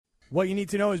What you need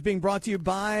to know is being brought to you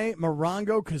by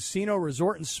Morongo Casino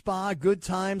Resort and Spa. Good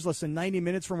times, less than 90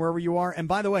 minutes from wherever you are. And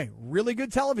by the way, really good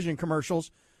television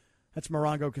commercials. That's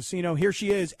Morongo Casino. Here she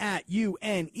is at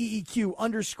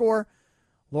UNEEQ_.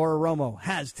 Laura Romo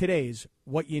has today's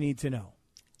What You Need to Know.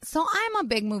 So I'm a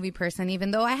big movie person,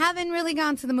 even though I haven't really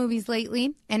gone to the movies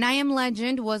lately. And I Am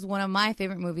Legend was one of my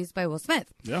favorite movies by Will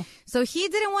Smith. Yeah. So he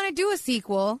didn't want to do a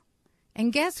sequel.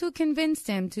 And guess who convinced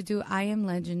him to do I Am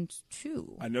Legend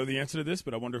 2? I know the answer to this,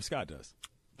 but I wonder if Scott does.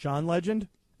 John Legend?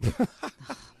 Oh,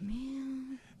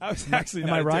 man. I was actually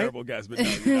not a terrible guess, but no,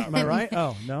 you're not Am I right?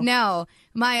 Oh, no? No.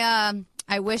 My,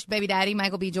 I wish baby daddy,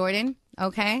 Michael B. Jordan,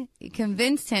 okay,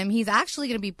 convinced him he's actually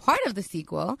going to be part of the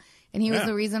sequel. And he was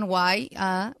the reason why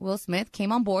Will Smith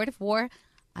came on board for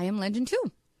I Am Legend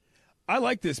 2. I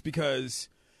like this because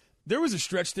there was a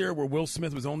stretch there where Will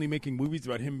Smith was only making movies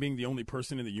about him being the only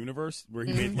person in the universe, where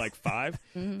he made like 5.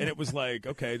 And it was like,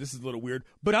 okay, this is a little weird.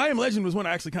 But I Am Legend was one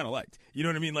I actually kind of liked. You know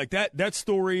what I mean? Like that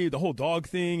story, the whole dog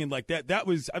thing, and like that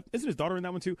was, isn't his daughter in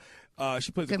that one too?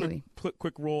 She plays a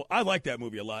quick role. I like that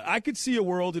movie a lot. I could see a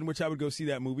world in which I would go see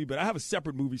that movie, but I have a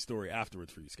separate movie story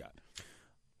afterwards for you, Scott.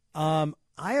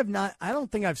 I have not. I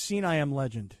don't think I've seen I Am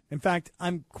Legend. In fact,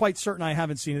 I'm quite certain I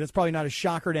haven't seen it. That's probably not a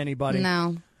shocker to anybody.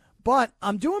 No. But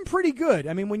I'm doing pretty good.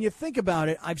 I mean, when you think about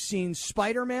it, I've seen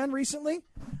Spider-Man recently.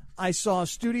 I saw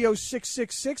Studio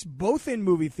 666, both in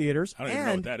movie theaters. I don't even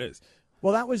know what that is.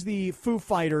 Well, that was the Foo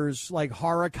Fighters like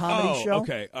horror comedy show.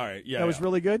 Okay, all right, yeah, that was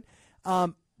really good.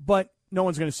 But no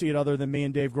one's going to see it other than me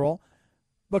and Dave Grohl.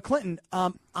 But Clinton,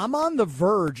 I'm on the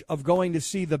verge of going to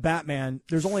see the Batman.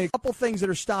 There's only a couple things that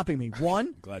are stopping me. One,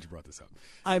 I'm glad you brought this up.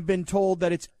 I've been told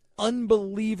that it's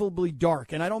unbelievably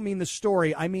dark, and I don't mean the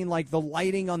story. I mean like the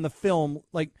lighting on the film.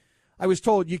 Like I was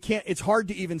told, you can't. It's hard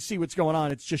to even see what's going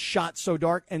on. It's just shot so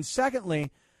dark. And secondly,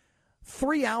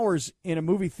 3 hours in a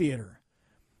movie theater.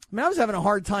 I mean, I was having a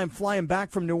hard time flying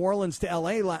back from New Orleans to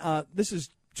L.A. This is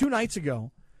 2 nights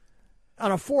ago.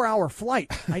 On a 4-hour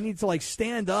flight, I need to like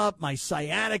stand up. My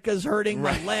sciatica's hurting,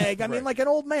 my leg. I mean, like an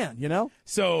old man, you know?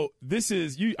 So this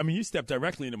is you. I mean, you stepped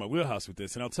directly into my wheelhouse with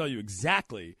this, and I'll tell you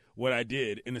exactly what I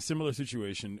did in a similar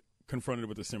situation, confronted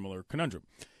with a similar conundrum.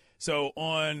 So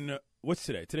on what's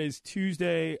today? Today's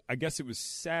Tuesday. I guess it was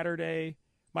Saturday.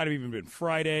 Might have even been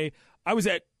Friday. I was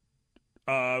at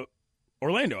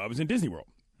Orlando. I was in Disney World,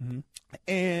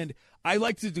 and I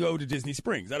like to go to Disney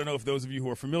Springs. I don't know if those of you who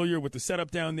are familiar with the setup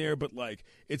down there, but like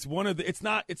it's one of the it's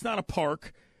not a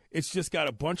park. It's just got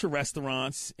a bunch of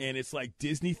restaurants and it's like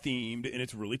Disney themed and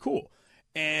it's really cool.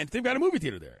 And they've got a movie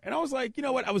theater there. And I was like, you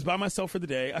know what? I was by myself for the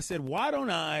day. I said, why don't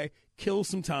I kill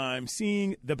some time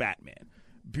seeing the Batman?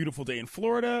 Beautiful day in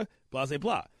Florida, blah, blah,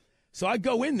 blah. So I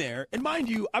go in there, and mind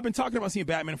you, I've been talking about seeing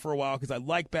Batman for a while because I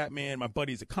like Batman. My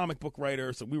buddy's a comic book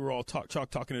writer, so we were all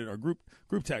talking in our group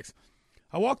text.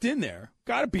 I walked in there,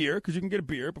 got a beer, because you can get a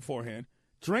beer beforehand,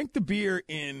 drank the beer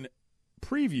in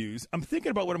previews. I'm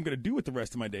thinking about what I'm going to do with the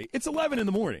rest of my day. It's 11 in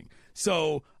the morning,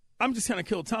 so I'm just kind of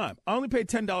kill time. I only paid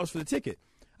 $10 for the ticket.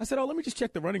 I said, let me just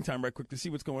check the running time right quick to see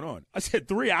what's going on. I said,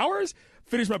 3 hours?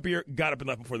 Finished my beer, got up and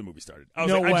left before the movie started. I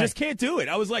was I just can't do it.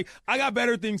 I was like, I got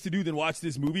better things to do than watch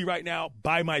this movie right now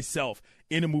by myself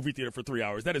in a movie theater for 3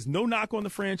 hours. That is no knock on the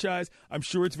franchise. I'm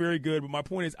sure it's very good, but my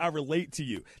point is I relate to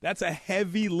you. That's a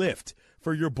heavy lift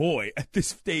for your boy at this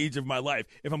stage of my life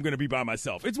if I'm going to be by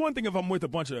myself. It's one thing if I'm with a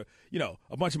bunch of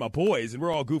my boys and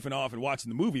we're all goofing off and watching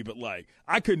the movie, but like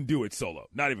I couldn't do it solo.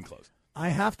 Not even close. I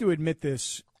have to admit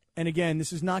this. And again,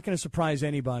 this is not going to surprise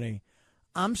anybody.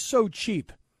 I'm so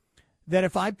cheap that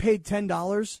if I paid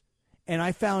 $10 and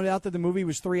I found out that the movie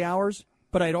was 3 hours,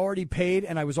 but I'd already paid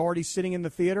and I was already sitting in the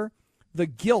theater, the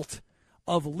guilt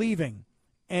of leaving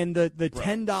and the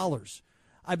 $10,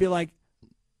 I'd be like,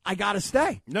 I got to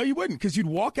stay. No, you wouldn't, because you'd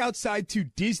walk outside to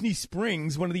Disney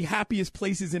Springs, one of the happiest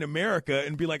places in America,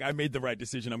 and be like, I made the right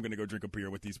decision. I'm going to go drink a beer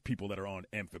with these people that are on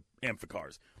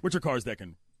amphicars, which are cars that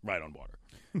can ride on water.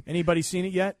 Anybody seen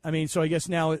it yet? I mean, so I guess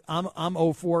now I'm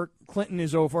 0-4. Clinton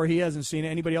is 0-4. He hasn't seen it.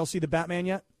 Anybody else see the Batman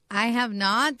yet? I have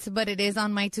not, but it is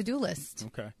on my to-do list.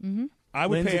 Okay. Mm-hmm. I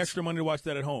would pay extra money to watch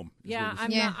that at home. Yeah,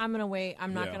 I'm going to wait.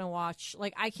 I'm not going to watch.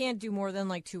 Like, I can't do more than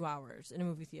like 2 hours in a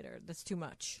movie theater. That's too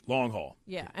much. Long haul.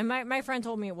 Yeah, and my friend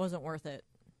told me it wasn't worth it.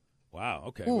 Wow,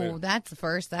 okay. Oh, that's the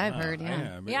first I've heard,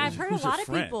 yeah. I've heard a lot of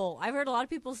people. I've heard a lot of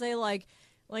people say like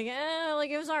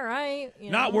it was all right.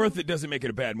 You know? Not worth it doesn't make it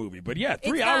a bad movie. But yeah,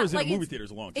 3 hours in a movie theater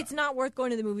is a long time. It's not worth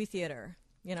going to the movie theater,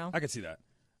 you know? I can see that.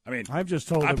 I mean, I've just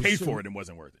told I paid for it and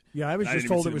wasn't worth it. Yeah, I was just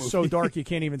told it was so dark you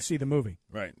can't even see the movie.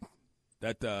 Right.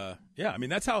 That, I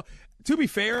mean, that's how, to be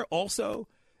fair, also,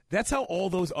 that's how all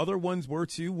those other ones were,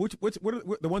 too. What are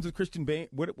the ones with Christian Bale?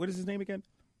 What is his name again?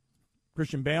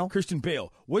 Christian Bale. Christian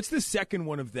Bale. What's the second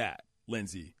one of that,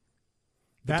 Lindsay?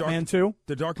 Batman 2?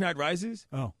 The Dark Knight Rises?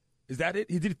 Oh. Is that it?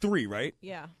 He did 3, right?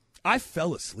 Yeah. I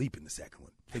fell asleep in the second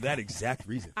one for that exact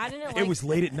reason. I didn't. It was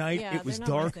late at night. Yeah, it was they're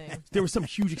not my dark. thing. There was some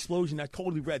huge explosion. I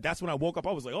totally read. That's when I woke up.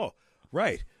 I was like, oh,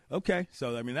 right. Okay.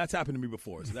 So, I mean, that's happened to me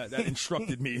before. So that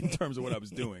instructed me in terms of what I was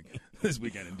doing this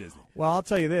weekend in Disney. Well, I'll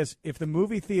tell you this. If the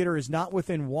movie theater is not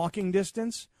within walking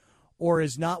distance or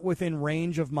is not within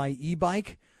range of my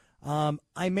e-bike,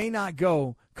 I may not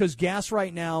go because gas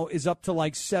right now is up to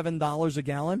like $7 a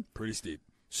gallon. Pretty steep.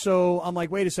 So I'm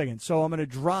like, wait a second. So I'm going to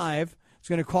drive. It's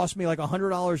going to cost me like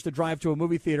 $100 to drive to a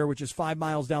movie theater, which is 5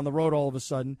 miles down the road all of a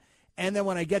sudden. And then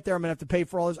when I get there, I'm going to have to pay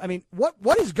for all this. I mean,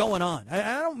 what is going on?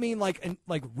 I don't mean like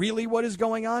really what is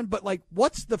going on, but like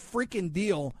what's the freaking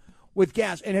deal with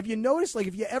gas? And have you noticed, like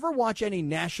if you ever watch any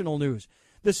national news,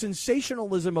 the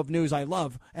sensationalism of news I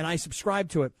love, and I subscribe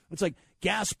to it. It's like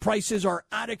gas prices are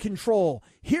out of control.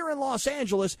 Here in Los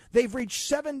Angeles, they've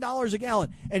reached $7 a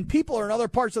gallon. And people are in other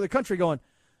parts of the country going,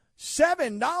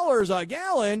 $7 a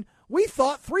gallon? We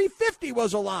thought $3.50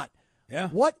 was a lot. Yeah.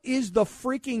 What is the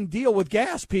freaking deal with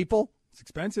gas, people? It's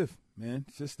expensive, man.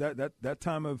 It's just that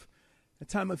time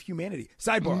of humanity.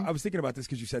 Sidebar, I was thinking about this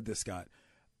because you said this, Scott.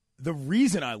 The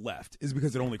reason I left is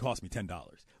because it only cost me $10.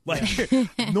 Like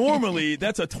normally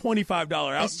that's a $25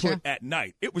 output at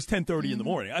night. It was 10:30 in the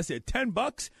morning. I said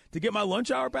 $10 to get my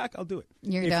lunch hour back. I'll do it.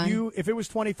 You're done. If it was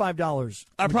 $25,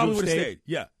 I probably would have stayed.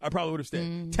 Yeah, I probably would have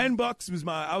stayed. $10 was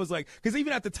I was like, because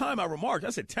even at the time I remarked,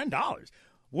 I said $10.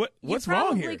 What's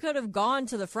wrong here? You probably could have gone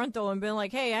to the front door and been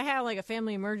like, hey, I have like a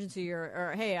family emergency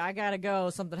or hey, I got to go.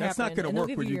 Something That's happened. That's not going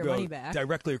to work when you go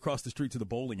directly across the street to the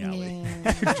bowling alley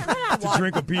to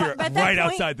drink a beer right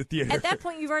outside the theater. At that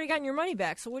point, you've already gotten your money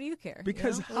back, so what do you care?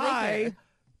 Because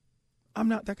I'm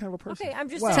not that kind of a person. Okay, I'm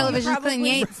just Well, saying. Television's Clinton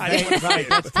Yates. Right,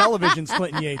 that's television's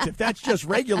Clinton Yates. If that's just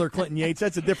regular Clinton Yates,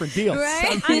 that's a different deal.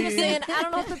 Right? I'm just saying, I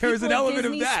don't know if the There's people an element at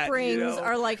of Disney that, Springs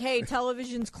are like, hey,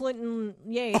 television's Clinton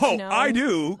Yates. Oh, you know? I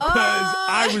do, because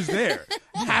I was there.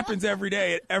 It happens every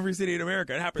day at every city in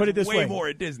America. It happens Put it this way way. more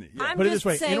at Disney. Yeah. I'm Put it just this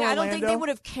way, saying, in I don't think they Orlando- would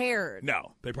have cared.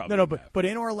 No, they probably No, wouldn't have. but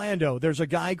in Orlando, there's a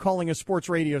guy calling a sports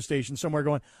radio station somewhere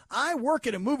going, I work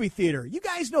at a movie theater. You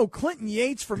guys know Clinton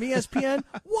Yates from ESPN?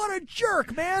 What a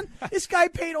jerk, man. This guy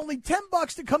paid only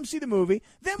 $10 to come see the movie,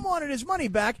 then wanted his money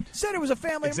back, said it was a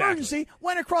family emergency,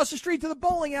 went across the street to the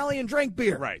bowling alley and drank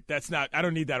beer. Right. I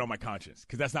don't need that on my conscience,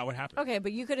 because that's not what happened. Okay,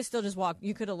 but you could have still just walked.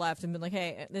 You could have left and been like,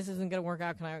 "Hey, this isn't going to work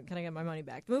out. Can I get my money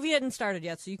back?" The movie hadn't started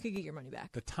yet, so you could get your money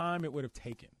back. The time it would have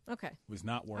taken Okay, was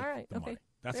not worth all right, the okay, money.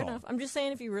 That's fair all. enough. I'm just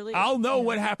saying, if you really, I'll know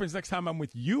what happens next time I'm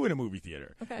with you in a movie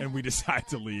theater Okay. and we decide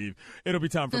to leave. It'll be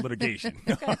time for litigation.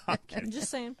 Okay, I'm just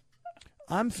saying.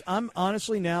 I'm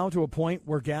honestly now to a point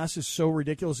where gas is so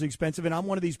ridiculously expensive, and I'm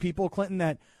one of these people, Clinton,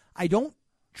 that I don't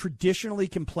traditionally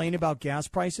complain about gas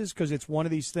prices because it's one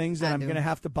of these things that I'm going to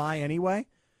have to buy anyway.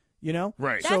 You know,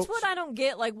 Right. That's what I don't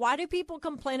get. Like, why do people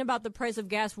complain about the price of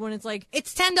gas when it's like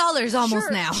It's $10 almost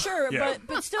sure, now. Sure, Yeah.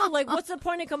 but still, like, what's the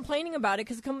point of complaining about it?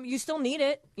 Because you still need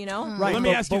it, you know. Right. Let me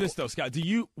but- ask you but- this, though, Scott.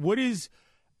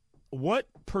 What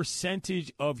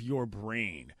percentage of your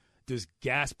brain does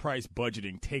gas price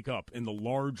budgeting take up in the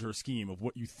larger scheme of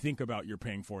what you think about you're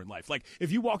paying for in life? Like,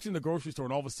 if you walked in the grocery store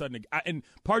and all of a sudden, and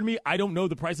pardon me, I don't know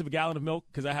the price of a gallon of milk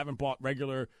because I haven't bought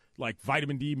regular, like,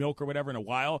 vitamin D milk or whatever in a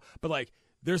while, but, like,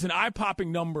 there's an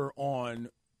eye-popping number on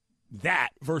that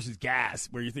versus gas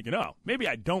where you're thinking, oh, maybe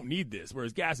I don't need this,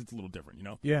 whereas gas, it's a little different, you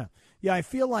know? Yeah. I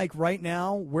feel like right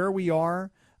now where we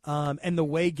are and the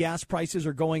way gas prices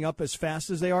are going up as fast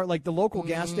as they are, like the local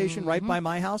gas station right by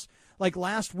my house, like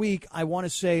last week, I want to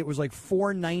say it was like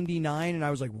 $4.99, and I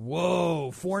was like,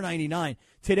 whoa, $4.99.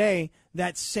 Today,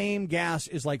 that same gas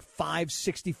is like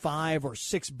 $5.65 or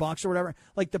 $6 or whatever.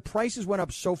 Like the prices went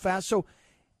up so fast. So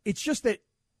it's just that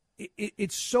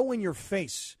it's so in your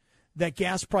face that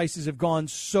gas prices have gone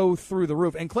so through the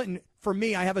roof. And Clinton, for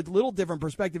me, I have a little different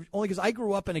perspective only because I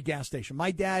grew up in a gas station. My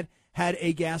dad had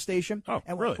a gas station. Oh,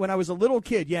 and really? when I was a little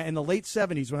kid, in the late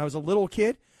 70s, when I was a little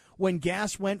kid, when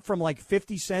gas went from like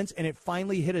 50 cents and it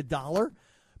finally hit $1,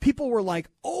 people were like,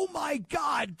 oh my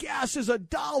God, gas is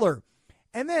 $1.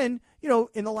 And then,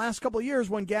 in the last couple of years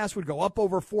when gas would go up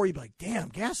over $4, you'd be like, damn,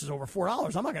 gas is over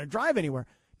 $4. I'm not going to drive anywhere.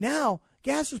 Now,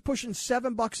 gas is pushing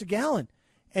 $7 a gallon.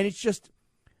 And it's just,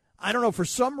 I don't know, for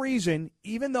some reason,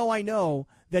 even though I know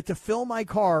that to fill my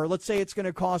car, let's say it's going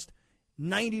to cost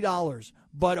 $90,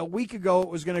 but a week ago it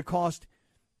was going to cost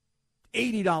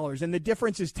 $80, and the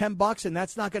difference is $10, and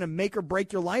that's not going to make or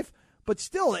break your life. But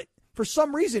still, for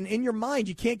some reason, in your mind,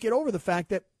 you can't get over the fact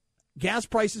that gas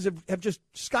prices have just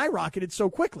skyrocketed so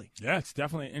quickly. Yeah, it's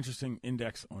definitely an interesting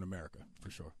index on America, for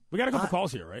sure. We got a couple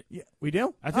calls here, right? Yeah, we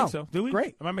do? I think so. Do we?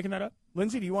 Great. Am I making that up?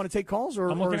 Lindsay, do you want to take calls, or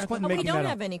is Clinton we making don't that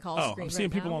have up? any calls. Oh, I'm seeing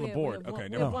right people now. on the board. We have, Okay, we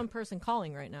never have mind. one person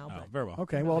calling right now. Oh, But very well.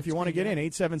 Okay, well, if you want to get in,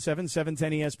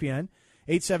 877-710-ESPN,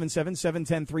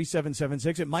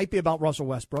 877-710-3776. It might be about Russell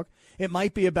Westbrook. It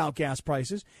might be about gas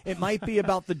prices. It might be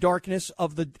about the darkness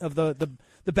of the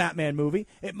Batman movie.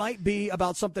 It might be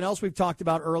about something else we've talked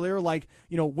about earlier, like,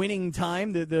 Winning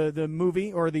Time, the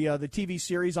movie or the TV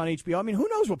series on HBO. I mean, who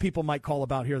knows what people might call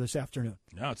about here this afternoon?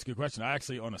 No, it's a good question. I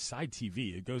actually, on a side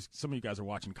TV, it goes. Some of you guys are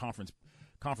watching conference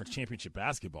championship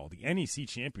basketball. The NEC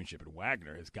championship at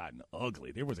Wagner has gotten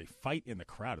ugly. There was a fight in the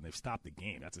crowd, and they've stopped the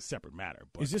game. That's a separate matter.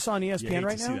 But Is this on ESPN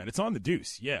right see now? that. It's on the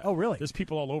Deuce. Yeah. Oh, really? There's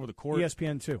people all over the court.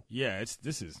 ESPN too. Yeah.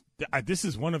 This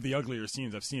is one of the uglier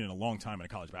scenes I've seen in a long time in a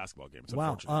college basketball game. It's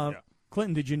Wow. unfortunate. Yeah.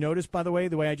 Clinton, did you notice, by the way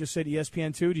I just said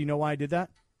ESPN 2? Do you know why I did that?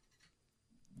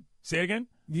 Say it again?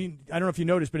 I don't know if you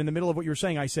noticed, but in the middle of what you were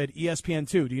saying, I said ESPN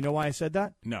 2. Do you know why I said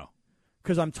that? No.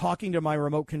 Because I'm talking to my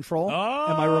remote control,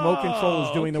 and my remote control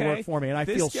is doing the work for me, and I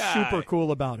feel super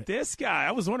cool about it. This guy,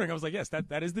 I was wondering. I was like, yes,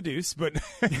 that is the Deuce, but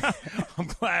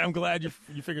I'm glad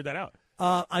you figured that out.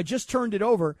 I just turned it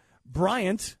over.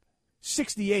 Bryant,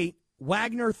 68.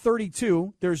 Wagner,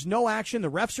 32. There's no action.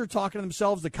 The refs are talking to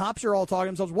themselves. The cops are all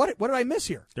talking to themselves. What did I miss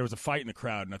here? There was a fight in the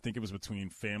crowd, and I think it was between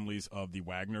families of the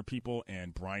Wagner people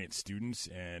and Bryant students,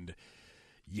 and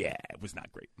yeah, it was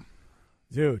not great.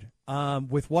 Dude,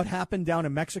 with what happened down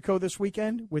in Mexico this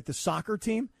weekend with the soccer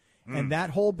team and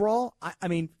that whole brawl, I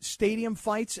mean, stadium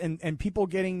fights and people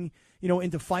getting,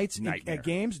 into fights at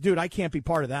games. Dude, I can't be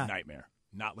part of that. Nightmare.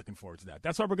 Not looking forward to that.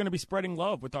 That's why we're going to be spreading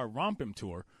love with our Romp Him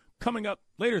tour coming up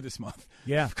later this month.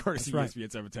 Yeah. Courtesy right.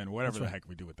 ESPN 710, whatever the heck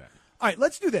we do with that. All right,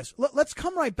 let's do this. Let's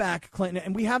come right back, Clinton,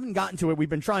 and we haven't gotten to it. We've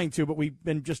been trying to, but we've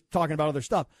been just talking about other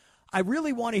stuff. I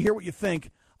really want to hear what you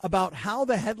think about how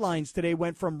the headlines today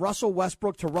went from Russell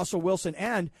Westbrook to Russell Wilson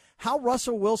and how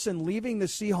Russell Wilson leaving the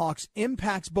Seahawks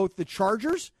impacts both the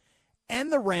Chargers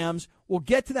and the Rams. We'll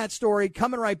get to that story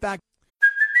coming right back.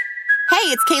 Hey,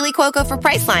 it's Kaylee Cuoco for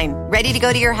Priceline. Ready to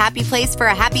go to your happy place for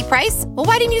a happy price? Well,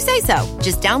 why didn't you say so?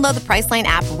 Just download the Priceline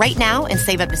app right now and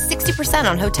save up to 60%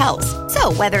 on hotels.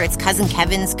 So whether it's Cousin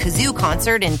Kevin's Kazoo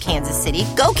Concert in Kansas City,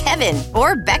 go Kevin,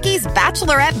 or Becky's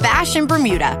Bachelorette Bash in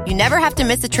Bermuda, you never have to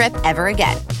miss a trip ever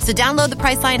again. So download the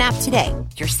Priceline app today.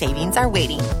 Your savings are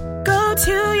waiting. Go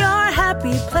to your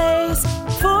happy place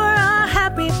for a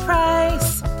happy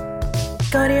price.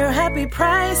 Go to your happy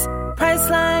price,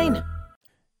 Priceline.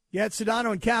 Yeah, it's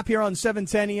Sedano and Cap here on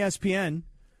 710 ESPN.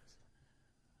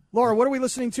 Laura, what are we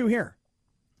listening to here?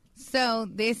 So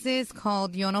this is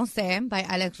called Yo No Sé by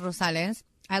Alex Rosales.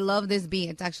 I love this beat.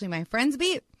 It's actually my friend's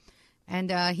beat, and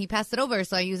he passed it over,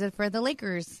 so I use it for the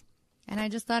Lakers. And I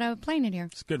just thought I would play it here.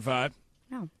 It's a good vibe.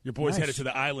 Oh. Your boy's Nice. headed to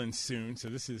the islands soon, so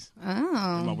this is in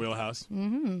my wheelhouse.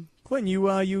 Mm-hmm. Quinn,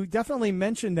 you definitely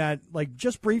mentioned that, like,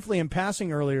 just briefly in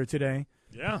passing earlier today.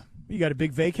 Yeah. You got a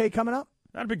big vacay coming up?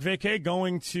 Not a big vacay,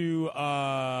 going to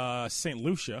St.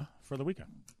 Lucia for the weekend.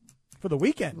 For the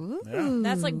weekend? Yeah.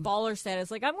 That's like baller status.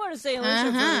 Like, I'm going to St.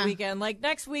 Lucia for the weekend. Like,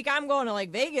 next week I'm going to,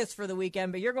 like, Vegas for the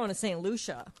weekend, but you're going to St.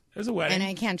 Lucia. There's a wedding. And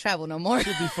I can't travel no more.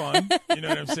 Should be fun. You know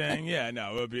what I'm saying? Yeah,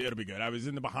 no, it'll be good. I was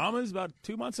in the Bahamas about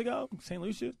 2 months ago, St.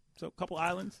 Lucia, so a couple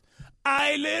islands.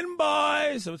 Island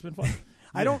boys! So it's been fun.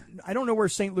 I don't know where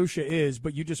St. Lucia is,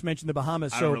 but you just mentioned the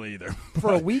Bahamas. I So don't really either.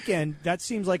 for a weekend, that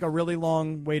seems like a really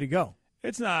long way to go.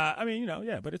 It's not. I mean,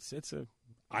 but it's a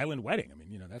island wedding. I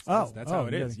mean, that's how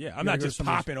it is. Yeah, I'm not just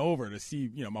popping over to see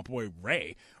my boy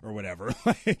Ray or whatever.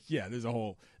 Yeah, there's a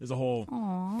whole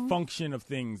function of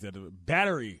things, that a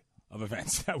battery of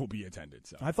events that will be attended.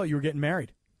 So I thought you were getting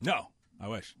married. no, I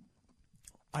wish.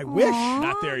 I wish.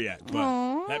 Not there yet,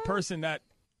 but that person that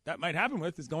might happen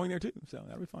with is going there too. So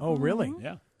that'll be fun. Oh, really?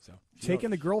 Yeah. So Taking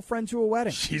the girlfriend to a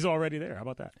wedding. she's already there. How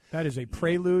about that? That is a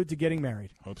prelude to getting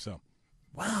married. Hope so.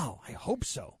 Wow, I hope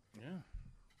so. Yeah.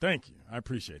 Thank you. I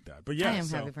appreciate that. But yeah, I am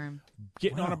so happy for him.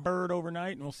 getting on a bird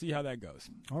overnight, and we'll see how that goes.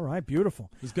 All right, beautiful.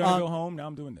 I was going to go home. Now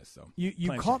I'm doing this. So You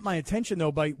plan caught change. my attention,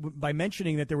 though, by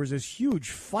mentioning that there was this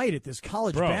huge fight at this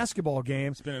college basketball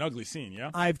game. It's been an ugly scene, yeah?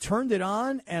 I've turned it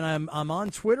on, and I'm on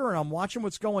Twitter, and I'm watching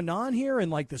what's going on here,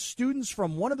 and, like, the students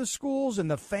from one of the schools and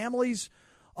the families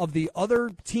of the other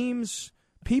team's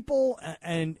people,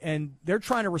 and they're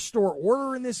trying to restore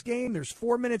order in this game. There's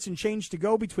 4 minutes and change to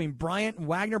go between Bryant and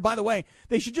Wagner. By the way,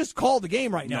 they should just call the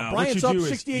game right now. No, Bryant's what up you do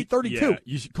is 68-32. Yeah,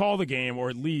 you should call the game, or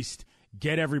at least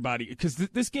get everybody, because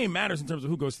this game matters in terms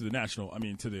of who goes to the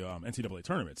NCAA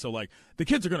tournament. So, like, the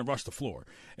kids are going to rush the floor.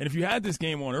 And if you had this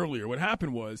game on earlier, what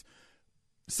happened was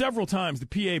several times the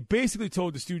PA basically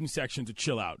told the student section to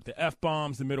chill out. The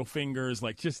F-bombs, the middle fingers,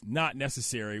 like just not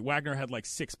necessary. Wagner had like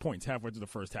 6 points halfway through the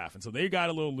first half. And so they got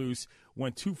a little loose,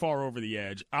 went too far over the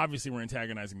edge. Obviously, we're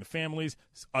antagonizing the families,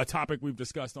 a topic we've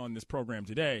discussed on this program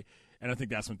today. And I think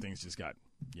that's when things just got,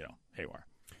 haywire.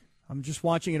 I'm just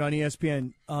watching it on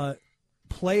ESPN.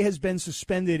 Play has been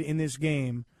suspended in this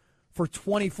game for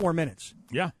 24 minutes.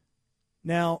 Yeah.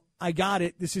 Now, I got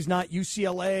it. This is not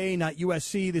UCLA, not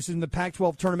USC. This is in the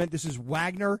Pac-12 tournament. This is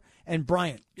Wagner and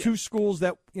Bryant, two schools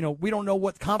that, we don't know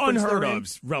what conference Unheard they're in.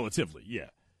 of, relatively, yeah.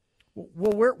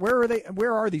 Well, where are they?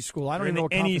 Where are these schools? I don't even know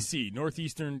what conference. NEC,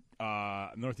 Northeastern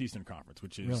Conference,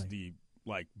 which is the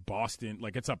Boston,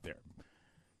 it's up there.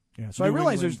 Yeah, so New I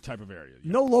realize England there's type of area.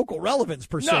 no local relevance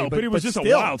per se. No, but it was just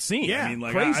still, a wild scene. Yeah, I mean,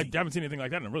 crazy. I haven't seen anything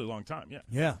like that in a really long time. Yeah.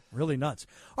 Yeah, really nuts.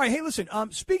 All right, hey, listen.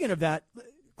 Speaking of that,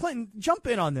 Clinton, jump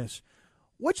in on this.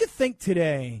 What'd you think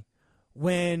today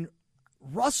when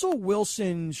Russell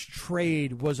Wilson's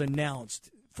trade was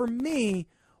announced? For me,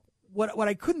 what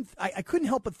I couldn't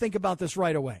help but think about this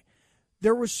right away.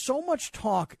 There was so much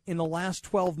talk in the last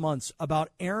 12 months about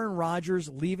Aaron Rodgers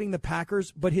leaving the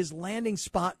Packers, but his landing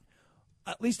spot,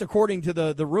 at least according to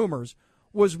the rumors,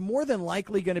 was more than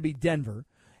likely going to be Denver.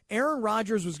 Aaron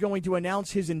Rodgers was going to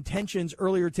announce his intentions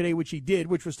earlier today, which he did,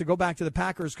 which was to go back to the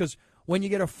Packers because when you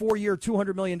get a 4-year,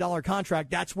 $200 million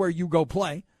contract, that's where you go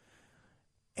play.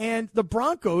 And the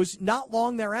Broncos, not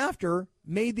long thereafter,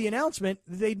 made the announcement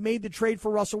that they'd made the trade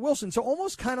for Russell Wilson. So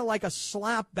almost kind of like a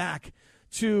slap back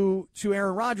to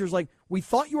Aaron Rodgers, like, we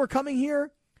thought you were coming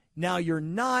here, now you're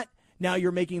not. Now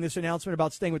you're making this announcement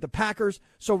about staying with the Packers.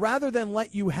 So rather than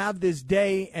let you have this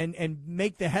day and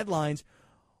make the headlines,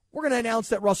 we're going to announce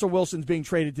that Russell Wilson's being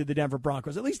traded to the Denver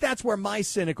Broncos. At least that's where my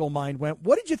cynical mind went.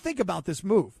 What did you think about this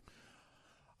move?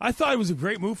 I thought it was a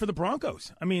great move for the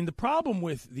Broncos. I mean, the problem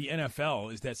with the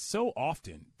NFL is that so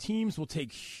often teams will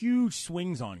take huge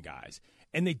swings on guys,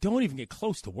 and they don't even get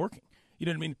close to working. You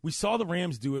know what I mean? We saw the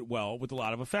Rams do it well with a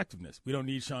lot of effectiveness. We don't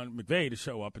need Sean McVay to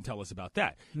show up and tell us about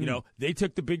that. They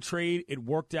took the big trade. It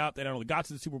worked out. They not only got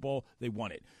to the Super Bowl, they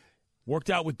won it. Worked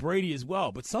out with Brady as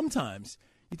well. But sometimes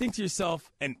you think to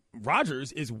yourself, and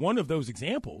Rodgers is one of those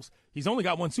examples. He's only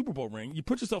got one Super Bowl ring. You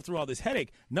put yourself through all this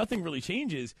headache. Nothing really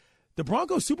changes. The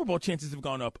Broncos' Super Bowl chances have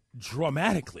gone up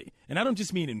dramatically. And I don't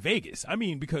just mean in Vegas. I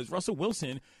mean because Russell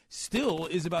Wilson still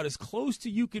is about as close to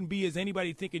you can be as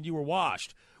anybody thinking you were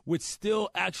washed, with still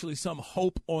actually some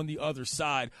hope on the other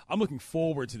side. I'm looking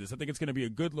forward to this. I think it's going to be a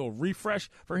good little refresh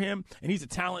for him. And he's a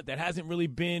talent that hasn't really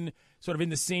been sort of in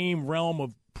the same realm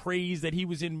of praise that he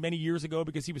was in many years ago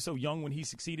because he was so young when he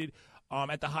succeeded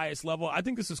at the highest level. I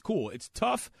think this is cool. It's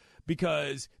tough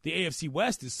because the AFC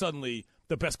West is suddenly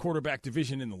the best quarterback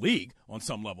division in the league on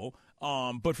some level.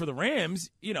 But for the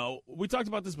Rams, we talked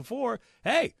about this before.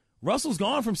 Hey, Russell's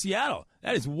gone from Seattle.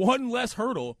 That is one less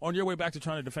hurdle on your way back to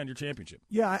trying to defend your championship.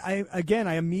 Yeah,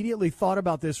 I immediately thought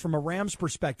about this from a Rams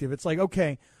perspective. It's like,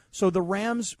 okay, so the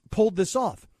Rams pulled this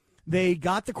off. They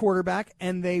got the quarterback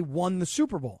and they won the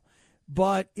Super Bowl.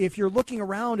 But if you're looking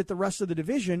around at the rest of the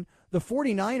division, the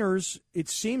 49ers, it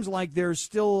seems like there's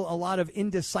still a lot of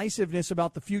indecisiveness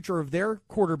about the future of their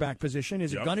quarterback position.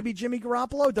 Is it going to be Jimmy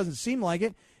Garoppolo? It doesn't seem like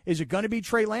it. Is it going to be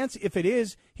Trey Lance? If it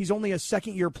is, he's only a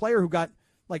second-year player who got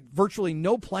virtually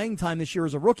no playing time this year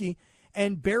as a rookie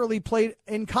and barely played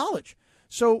in college.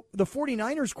 So the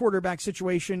 49ers quarterback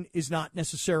situation is not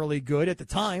necessarily good at the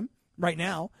time right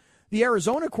now. The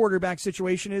Arizona quarterback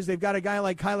situation is they've got a guy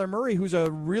like Kyler Murray who's a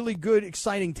really good,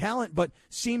 exciting talent, but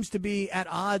seems to be at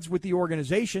odds with the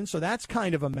organization, so that's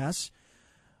kind of a mess.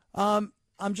 I'm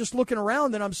just looking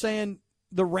around and I'm saying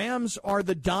the Rams are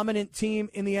the dominant team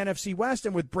in the NFC West,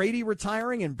 and with Brady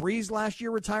retiring and Breeze last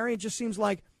year retiring, it just seems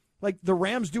like the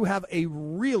Rams do have a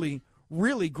really,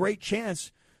 really great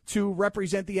chance to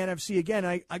represent the NFC again.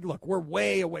 I look, we're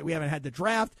way away. We haven't had the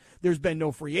draft. There's been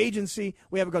no free agency.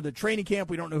 We haven't gone to training camp.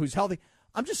 We don't know who's healthy.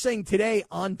 I'm just saying today,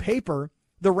 on paper,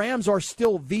 the Rams are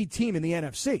still the team in the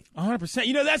NFC.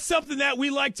 100%. That's something that we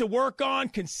like to work on.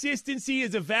 Consistency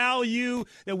is a value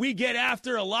that we get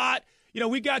after a lot.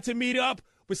 We got to meet up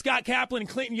with Scott Kaplan and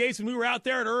Clinton Yates when we were out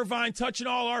there at Irvine, touching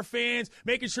all our fans,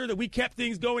 making sure that we kept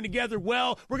things going together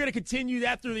well. We're going to continue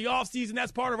that through the offseason.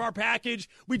 That's part of our package.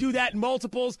 We do that in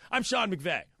multiples. I'm Sean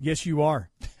McVay. Yes, you are.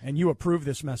 And you approve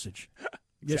this message.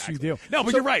 Yes, Exactly. you do. No,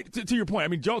 but you're right. To your point, I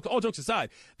mean, all jokes aside,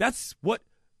 that's what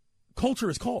culture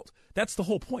is called. That's the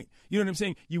whole point. You know what I'm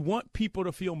saying? You want people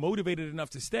to feel motivated enough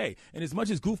to stay. And as much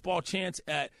as goofball chants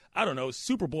at,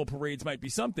 Super Bowl parades might be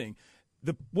something,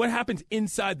 what happens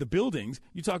inside the buildings,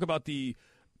 you talk about the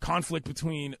conflict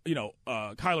between,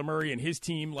 Kyler Murray and his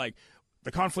team,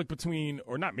 the conflict between,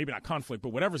 or not, maybe not conflict, but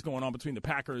whatever's going on between the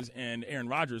Packers and Aaron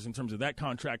Rodgers in terms of that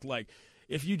contract, like,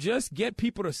 if you just get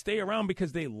people to stay around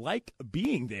because they like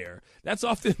being there, that's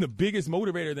often the biggest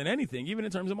motivator than anything, even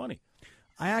in terms of money.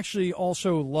 I actually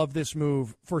also love this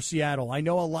move for Seattle. I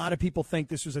know a lot of people think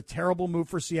this was a terrible move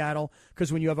for Seattle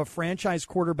because when you have a franchise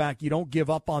quarterback, you don't give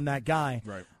up on that guy.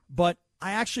 Right. But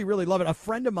I actually really love it. A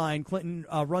friend of mine, Clinton,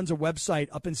 runs a website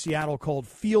up in Seattle called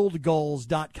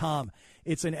fieldgulls.com.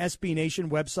 It's an SB Nation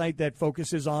website that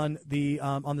focuses on the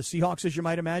Seahawks, as you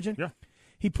might imagine. Yeah.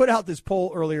 He put out this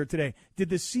poll earlier today. Did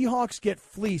the Seahawks get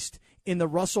fleeced in the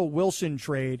Russell Wilson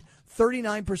trade?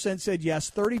 39% said yes,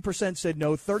 30% said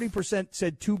no, 30%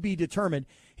 said to be determined.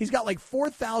 He's got like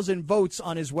 4,000 votes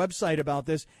on his website about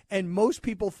this, and most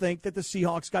people think that the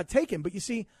Seahawks got taken. But you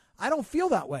see, I don't feel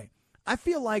that way. I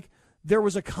feel like there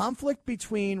was a conflict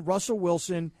between Russell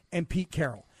Wilson and Pete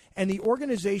Carroll, and the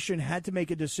organization had to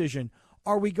make a decision.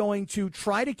 Are we going to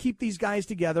try to keep these guys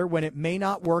together when it may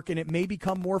not work and it may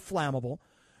become more flammable?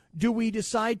 Do we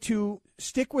decide to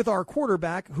stick with our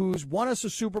quarterback who's won us a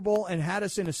Super Bowl and had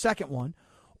us in a second one?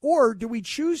 Or do we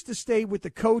choose to stay with the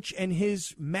coach and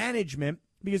his management,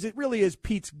 because it really is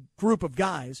Pete's group of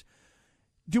guys?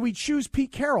 Do we choose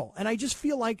Pete Carroll? And I just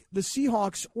feel like the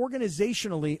Seahawks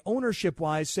organizationally,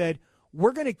 ownership-wise, said,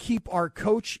 we're going to keep our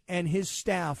coach and his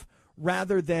staff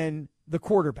rather than the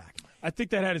quarterback. I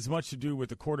think that had as much to do with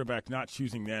the quarterback not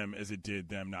choosing them as it did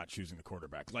them not choosing the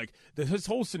quarterback. Like, his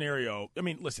whole scenario, I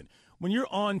mean, listen, when you're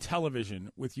on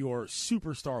television with your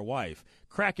superstar wife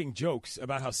cracking jokes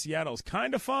about how Seattle's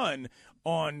kind of fun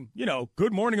on,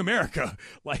 Good Morning America,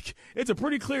 like, it's a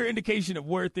pretty clear indication of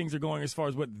where things are going as far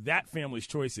as what that family's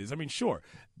choice is. I mean, sure,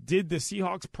 did the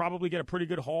Seahawks probably get a pretty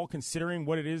good haul considering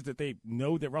what it is that they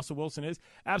know that Russell Wilson is?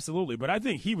 Absolutely. But I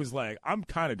think he was like, I'm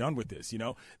kind of done with this,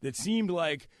 It seemed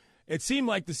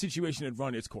like the situation had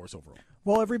run its course overall.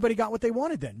 Well, everybody got what they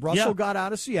wanted then. Russell got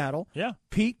out of Seattle. Yeah.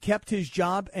 Pete kept his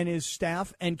job and his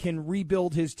staff and can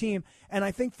rebuild his team. And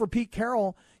I think for Pete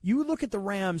Carroll, you look at the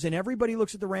Rams, and everybody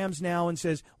looks at the Rams now and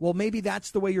says, well, maybe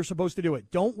that's the way you're supposed to do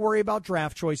it. Don't worry about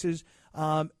draft choices,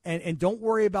 and don't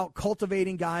worry about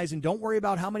cultivating guys, and don't worry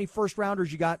about how many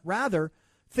first-rounders you got. Rather,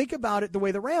 think about it the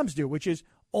way the Rams do, which is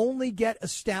only get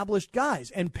established guys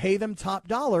and pay them top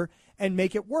dollar and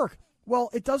make it work.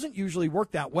 Well, it doesn't usually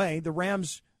work that way. The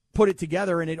Rams put it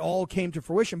together, and it all came to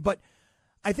fruition. But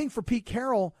I think for Pete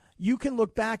Carroll, you can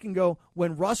look back and go,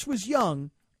 when Russ was young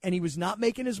and he was not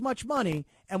making as much money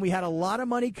and we had a lot of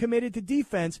money committed to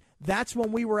defense, that's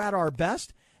when we were at our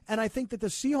best. And I think that the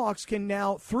Seahawks can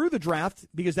now, through the draft,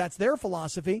 because that's their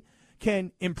philosophy,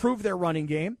 can improve their running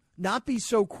game, not be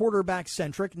so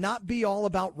quarterback-centric, not be all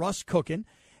about Russ cooking,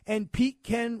 and Pete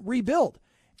can rebuild.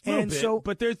 And so,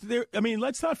 but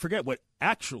let's not forget what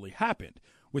actually happened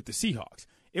with the Seahawks.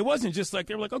 It wasn't just like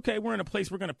they were like, okay, we're in a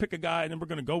place, we're going to pick a guy, and then we're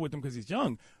going to go with him because he's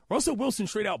young. Russell Wilson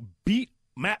straight out beat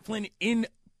Matt Flynn in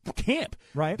camp.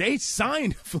 Right. They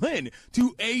signed Flynn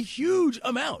to a huge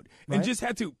amount and just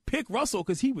had to pick Russell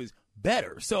because he was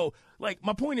better. So,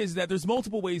 my point is that there's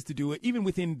multiple ways to do it, even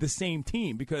within the same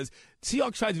team, because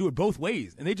Seahawks tried to do it both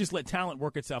ways, and they just let talent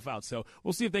work itself out. So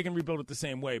we'll see if they can rebuild it the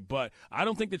same way. But I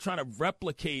don't think that trying to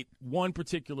replicate one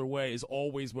particular way is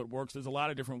always what works. There's a lot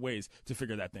of different ways to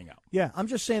figure that thing out. Yeah, I'm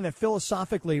just saying that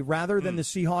philosophically, rather than the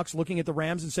Seahawks looking at the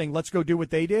Rams and saying, let's go do what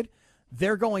they did,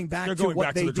 they're going back to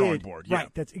what they the did. drawing board. Yeah. Right,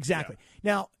 that's exactly.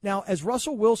 Yeah. Now, as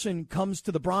Russell Wilson comes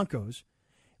to the Broncos,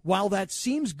 while that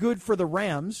seems good for the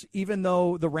Rams, even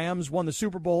though the Rams won the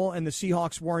Super Bowl and the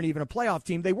Seahawks weren't even a playoff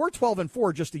team, they were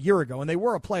 12-4 just a year ago, and they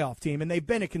were a playoff team, and they've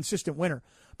been a consistent winner.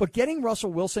 But getting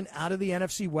Russell Wilson out of the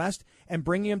NFC West and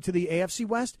bringing him to the AFC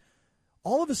West,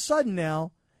 all of a sudden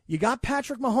now, you got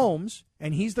Patrick Mahomes,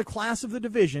 and he's the class of the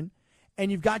division,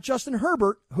 and you've got Justin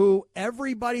Herbert, who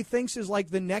everybody thinks is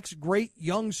like the next great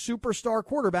young superstar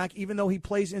quarterback, even though he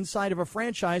plays inside of a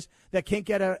franchise that can't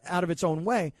get out of its own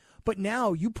way. But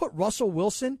now you put Russell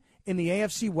Wilson in the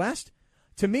AFC West.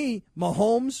 To me,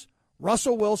 Mahomes,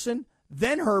 Russell Wilson,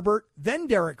 then Herbert, then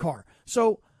Derek Carr.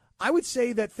 So I would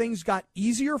say that things got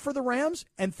easier for the Rams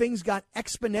and things got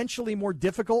exponentially more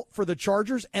difficult for the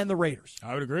Chargers and the Raiders.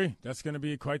 I would agree. That's going to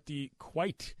be quite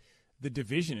the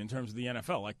division in terms of the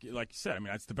NFL. Like you said, I mean,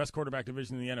 that's the best quarterback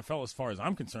division in the NFL as far as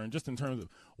I'm concerned, just in terms of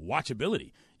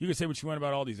watchability. You can say what you want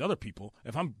about all these other people.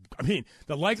 The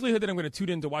likelihood that I'm going to tune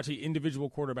in to watch an individual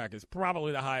quarterback is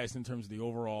probably the highest in terms of the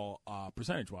overall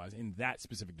percentage-wise in that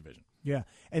specific division. Yeah,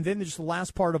 and then just the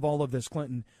last part of all of this,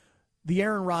 Clinton, the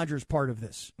Aaron Rodgers part of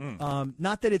this.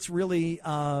 Not that it's really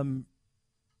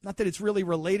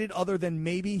related, other than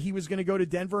maybe he was going to go to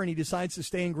Denver and he decides to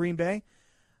stay in Green Bay.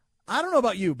 I don't know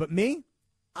about you, but me,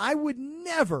 I would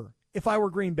never if I were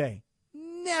Green Bay,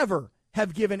 never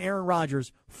have given Aaron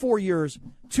Rodgers 4 years,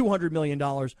 $200 million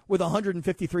with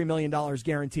 $153 million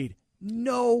guaranteed.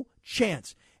 No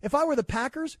chance. If I were the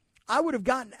Packers, I would have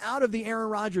gotten out of the Aaron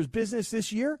Rodgers business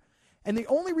this year. And the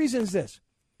only reason is this.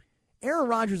 Aaron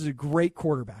Rodgers is a great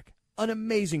quarterback, an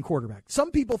amazing quarterback. Some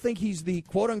people think he's the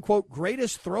quote-unquote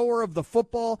greatest thrower of the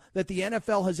football that the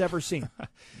NFL has ever seen.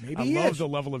 Maybe he is. I love the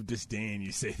level of disdain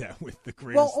you say that with the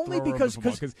greatest only thrower because of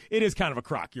the football, because it is kind of a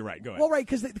crock. You're right. Go ahead. Well, right,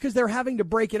 because they're having to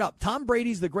break it up. Tom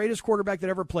Brady's the greatest quarterback that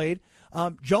ever played.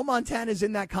 Joe Montana's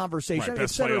in that conversation. Right,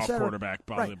 best playoff quarterback,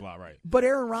 blah, blah, blah, right. But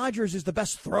Aaron Rodgers is the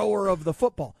best thrower of the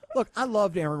football. Look, I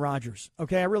loved Aaron Rodgers,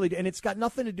 okay? I really did. And it's got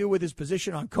nothing to do with his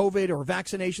position on COVID or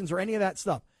vaccinations or any of that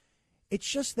stuff. It's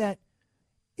just that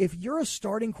if you're a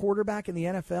starting quarterback in the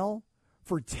NFL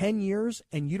for 10 years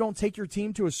and you don't take your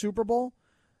team to a Super Bowl,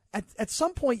 at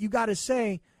some point you got to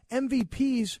say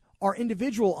MVPs are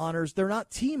individual honors. They're not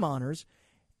team honors.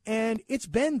 And it's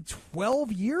been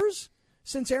 12 years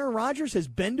since Aaron Rodgers has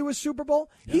been to a Super Bowl.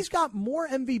 Yeah. He's got more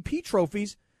MVP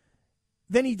trophies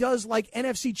than he does like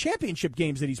NFC championship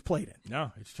games that he's played in.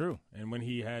 No, it's true. And when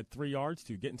he had 3 yards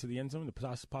to get into the end zone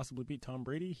to possibly beat Tom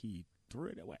Brady, he threw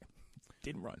it away.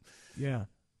 Didn't run. Yeah.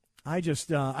 I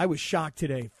was shocked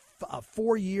today. A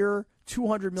 4-year,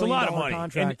 $200 million contract. It's a lot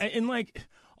of money. And like,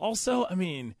 also, I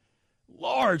mean,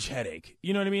 large headache.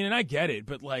 You know what I mean? And I get it,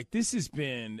 but like, this has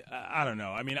been, I don't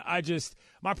know. I mean,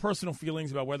 my personal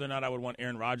feelings about whether or not I would want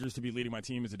Aaron Rodgers to be leading my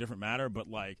team is a different matter, but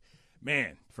like,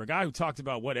 man, for a guy who talked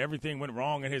about what everything went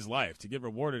wrong in his life to get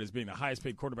rewarded as being the highest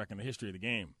paid quarterback in the history of the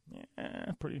game,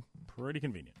 pretty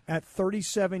convenient. At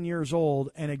 37 years old,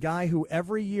 and a guy who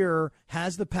every year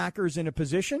has the Packers in a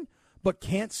position but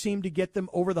can't seem to get them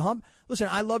over the hump. Listen,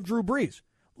 I love Drew Brees.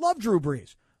 But Drew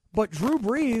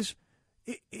Brees,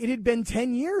 it had been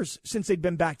 10 years since they'd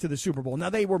been back to the Super Bowl. Now,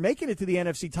 they were making it to the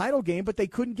NFC title game, but they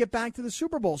couldn't get back to the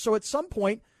Super Bowl. So at some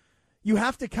point, you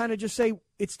have to kind of just say,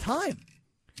 it's time.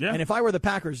 Yeah. And if I were the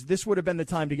Packers, this would have been the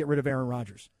time to get rid of Aaron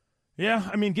Rodgers. Yeah,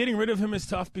 I mean, getting rid of him is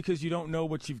tough because you don't know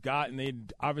what you've got, and they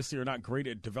obviously are not great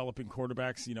at developing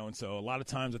quarterbacks, and so a lot of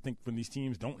times I think when these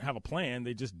teams don't have a plan,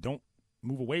 they just don't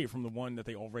move away from the one that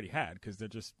they already had because they're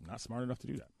just not smart enough to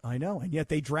do that. I know, and yet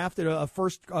they drafted a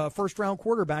first-round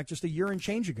quarterback just a year and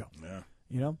change ago.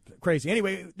 Yeah. Crazy.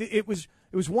 Anyway, it was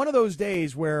one of those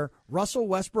days where Russell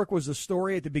Westbrook was the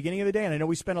story at the beginning of the day, and I know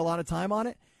we spent a lot of time on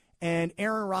it. And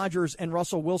Aaron Rodgers and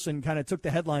Russell Wilson kind of took the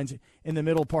headlines in the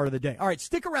middle part of the day. All right,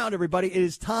 stick around, everybody. It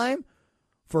is time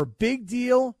for Big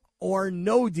Deal or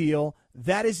No Deal.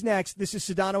 That is next. This is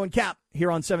Sedano and Cap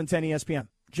here on 710 ESPN.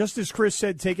 Just as Chris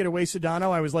said, take it away, Sedano,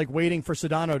 I was like waiting for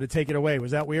Sedano to take it away.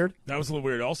 Was that weird? That was a little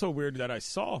weird. Also weird that I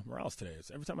saw Morales today.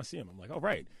 Every time I see him, I'm like, oh,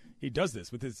 right. He does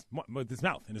this with his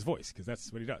mouth and his voice because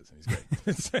that's what he does. And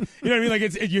he's great. You know what I mean?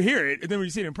 Like you hear it, and then when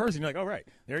you see it in person, you're like, oh, right.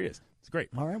 There he is. It's great.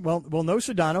 All right. Well, no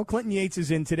Sedano. Clinton Yates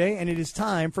is in today, and it is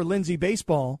time for Lindsay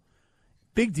Baseball.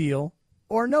 Big Deal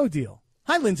or No Deal.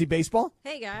 Hi, Lindsay Baseball.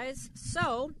 Hey, guys.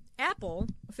 So Apple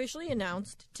officially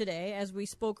announced today, as we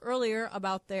spoke earlier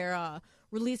about their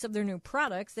release of their new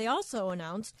products, they also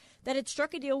announced that it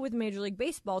struck a deal with Major League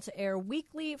Baseball to air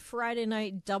weekly Friday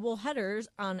night doubleheaders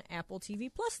on Apple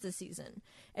TV Plus this season.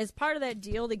 As part of that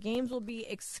deal, the games will be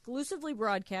exclusively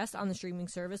broadcast on the streaming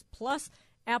service, plus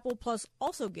Apple Plus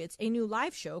also gets a new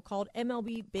live show called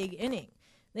MLB Big Inning.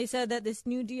 They said that this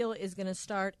new deal is going to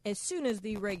start as soon as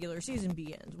the regular season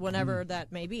begins, whenever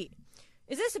that may be.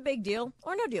 Is this a big deal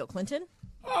or no deal, Clinton?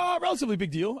 Relatively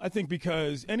big deal, I think,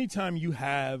 because anytime you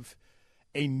have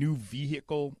a new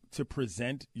vehicle to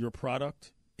present your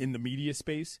product in the media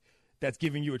space that's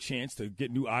giving you a chance to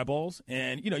get new eyeballs.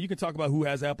 And, you can talk about who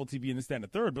has Apple TV and this, that, and the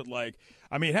third, but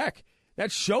heck,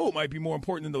 that show might be more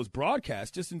important than those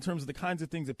broadcasts just in terms of the kinds of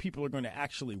things that people are going to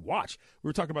actually watch. We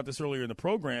were talking about this earlier in the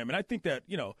program, and I think that,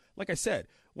 like I said,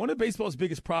 one of baseball's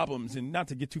biggest problems, and not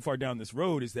to get too far down this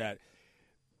road, is that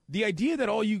the idea that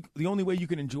the only way you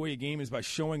can enjoy a game is by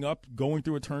showing up, going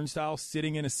through a turnstile,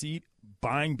 sitting in a seat,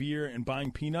 buying beer and buying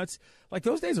peanuts, like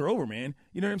those days are over, man.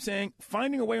 You know what I'm saying?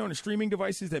 Finding a way on the streaming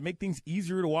devices that make things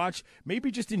easier to watch,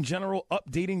 maybe just in general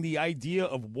updating the idea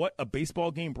of what a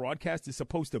baseball game broadcast is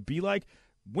supposed to be like.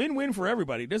 Win-win for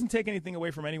everybody. It doesn't take anything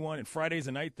away from anyone, and Friday's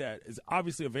a night that is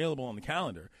obviously available on the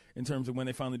calendar in terms of when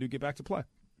they finally do get back to play.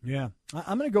 Yeah.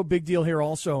 I'm going to go big deal here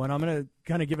also, and I'm going to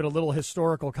kind of give it a little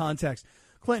historical context.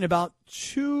 Clinton, about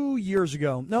 2 years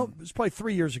ago, no, it was probably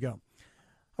 3 years ago,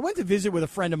 I went to visit with a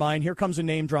friend of mine. Here comes a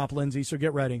name drop, Lindsay, so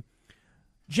get ready.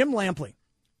 Jim Lampley.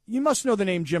 You must know the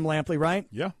name Jim Lampley, right?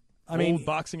 Yeah. Old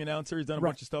boxing announcer. He's done a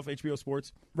bunch of stuff, HBO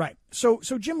Sports. Right. So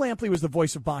Jim Lampley was the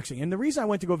voice of boxing. And the reason I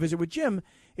went to go visit with Jim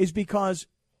is because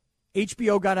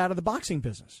HBO got out of the boxing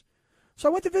business. So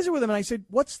I went to visit with him, and I said,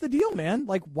 what's the deal, man?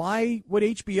 Like, why would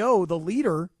HBO, the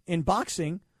leader in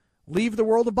boxing, leave the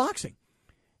world of boxing?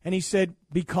 And he said,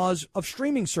 because of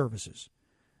streaming services.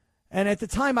 And at the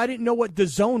time, I didn't know what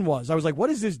DAZN was. I was like, what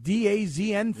is this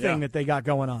DAZN thing that they got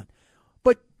going on?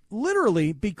 But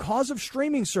literally, because of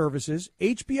streaming services,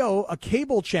 HBO, a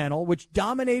cable channel which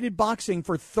dominated boxing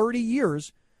for 30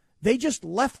 years, they just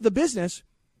left the business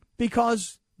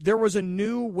because there was a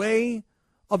new way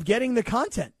of getting the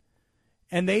content.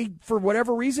 And they, for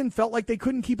whatever reason, felt like they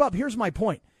couldn't keep up. Here's my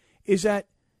point, is that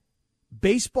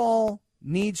baseball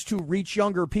needs to reach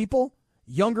younger people.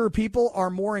 Younger people are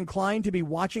more inclined to be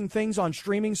watching things on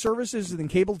streaming services than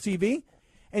cable TV.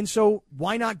 And so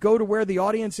why not go to where the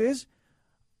audience is?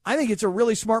 I think it's a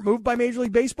really smart move by Major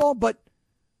League Baseball, but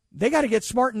they got to get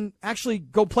smart and actually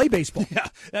go play baseball. Yeah,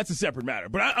 that's a separate matter.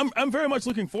 But I'm very much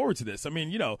looking forward to this. I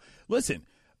mean, listen,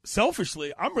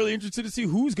 selfishly, I'm really interested to see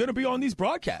who's going to be on these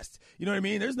broadcasts. You know what I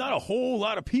mean? There's not a whole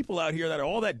lot of people out here that are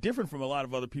all that different from a lot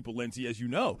of other people, Lindsay, as you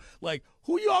know. Like,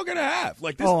 who you all going to have?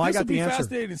 Like, this will be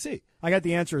fascinating to see. I got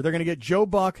the answer. They're going to get Joe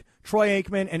Buck, Troy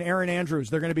Aikman, and Aaron Andrews.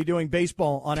 They're going to be doing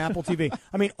baseball on Apple TV.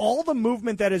 I mean, all the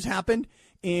movement that has happened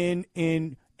in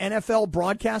NFL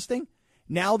broadcasting,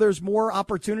 now there's more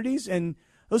opportunities. And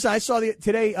listen, I saw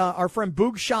today our friend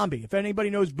Boog Shambi. If anybody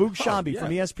knows Boog Shambi from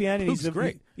ESPN, and he's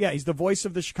great. He's the voice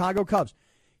of the Chicago Cubs.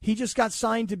 He just got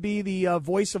signed to be the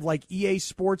voice of like EA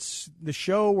Sports, the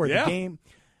show or the game.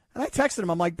 And I texted him.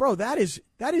 I'm like, bro, that is.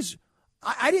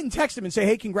 I didn't text him and say,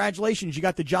 hey, congratulations, you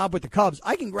got the job with the Cubs.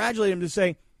 I congratulate him to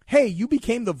say, hey, you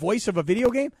became the voice of a video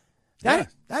game.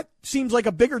 That seems like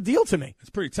a bigger deal to me.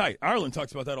 It's pretty tight. Ireland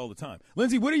talks about that all the time.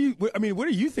 Lindsay, what do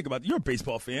you think about? You're a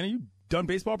baseball fan, and you've done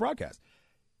baseball broadcasts.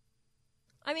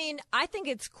 I mean, I think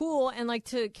it's cool, and like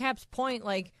to Cap's point,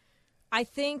 like I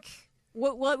think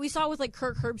what we saw with like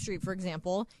Kirk Herbstreit, for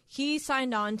example, he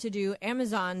signed on to do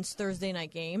Amazon's Thursday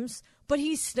night games, but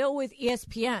he's still with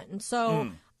ESPN.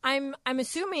 So I'm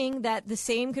assuming that the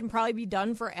same can probably be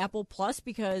done for Apple Plus,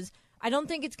 because I don't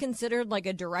think it's considered like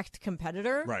a direct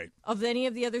competitor of any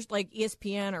of the others, like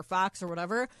ESPN or Fox or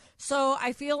whatever. So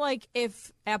I feel like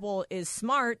if Apple is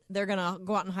smart, they're going to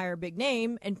go out and hire a big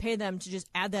name and pay them to just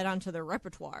add that onto their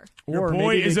repertoire. Your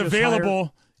boy is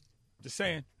available. Just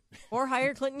saying. Or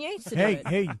hire Clinton Yates to do it.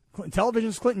 Hey,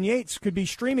 television's Clinton Yates could be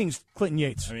streaming's Clinton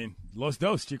Yates. I mean, los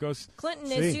dos, chicos. Clinton,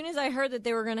 as soon as I heard that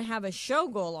they were going to have a show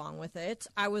go along with it,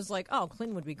 I was like, oh,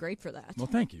 Clinton would be great for that. Well,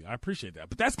 thank you. I appreciate that.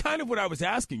 But that's kind of what I was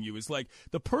asking you, is like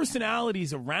the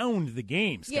personalities around the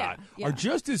game, Scott, are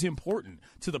just as important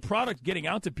to the product getting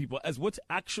out to people as what's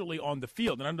actually on the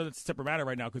field. And I know that's a separate matter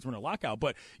right now because we're in a lockout.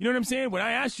 But you know what I'm saying? When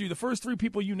I asked you, the first three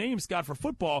people you named, Scott, for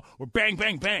football were bang,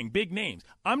 bang, bang, big names.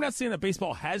 I'm not saying that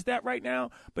baseball has that right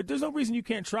now, but there's no reason you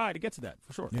can't try to get to that,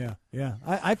 for sure. Yeah.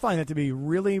 I find that to be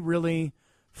really, really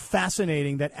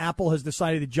fascinating that Apple has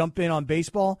decided to jump in on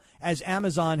baseball as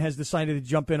Amazon has decided to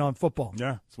jump in on football.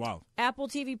 Yeah, it's wild. Apple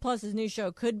TV Plus's new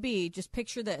show could be, just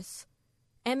picture this,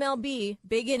 MLB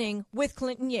Big Inning with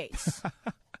Clinton Yates.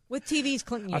 With TV's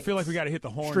Clinton Yates. I feel like we got to hit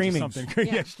the horns or something.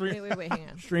 Yeah. Wait, hang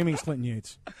on. Streaming's Clinton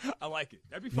Yates. I like it.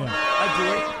 That'd be fun. I'd do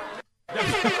it.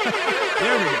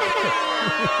 There we go.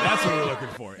 That's what we're looking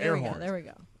for. Air horns. There we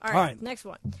go. All right. Next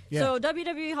one. Yeah. So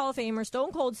WWE Hall of Famer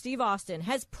Stone Cold Steve Austin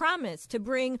has promised to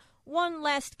bring one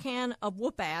last can of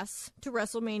whoop ass to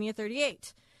WrestleMania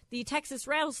 38. The Texas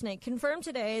Rattlesnake confirmed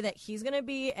today that he's going to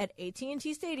be at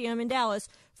AT&T Stadium in Dallas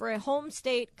for a home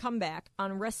state comeback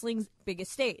on wrestling's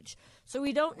biggest stage. So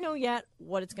we don't know yet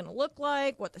what it's going to look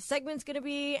like, what the segment's going to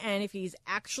be, and if he's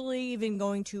actually even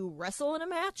going to wrestle in a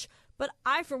match. But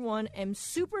I, for one, am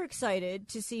super excited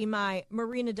to see my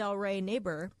Marina Del Rey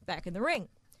neighbor back in the ring.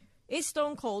 Is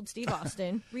Stone Cold Steve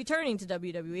Austin returning to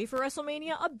WWE for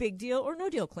WrestleMania a big deal or no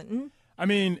deal, Clinton? I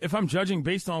mean, if I'm judging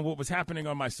based on what was happening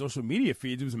on my social media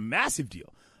feeds, it was a massive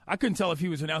deal. I couldn't tell if he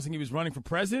was announcing he was running for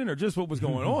president or just what was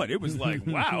going on. It was like,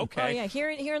 wow, okay. Oh, yeah,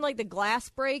 hearing like the glass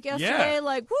break yesterday,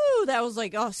 like, woo, that was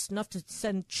like, enough to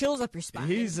send chills up your spine.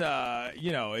 He's,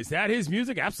 is that his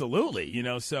music?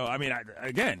 Absolutely. So, I mean,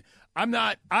 I'm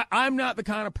not the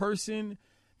kind of person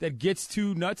that gets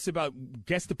too nuts about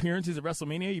guest appearances at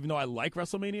WrestleMania, even though I like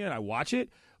WrestleMania and I watch it.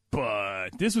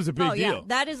 But this was a big deal.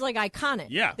 That is like iconic.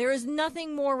 Yeah. There is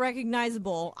nothing more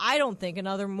recognizable. I don't think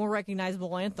another more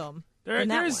recognizable anthem than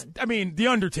that one. I mean, The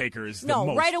Undertaker is the most.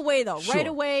 No, right away, though. Sure. Right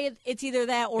away, it's either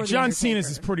that or John Cena's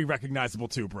is pretty recognizable,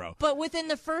 too, bro. But within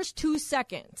the first 2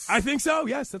 seconds. I think so,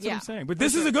 yes. That's what I'm saying. But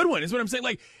this is a good one, is what I'm saying.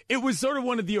 Like, it was sort of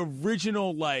one of the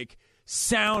original, like,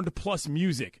 sound plus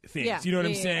music things. Yeah. You know what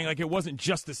I'm saying? Like, it wasn't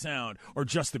just the sound or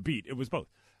just the beat. It was both.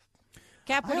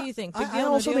 Cap, what do you think? Big deal, I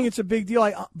no also deal? think it's a big deal.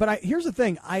 Here's the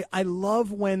thing. I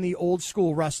love when the old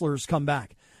school wrestlers come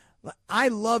back. I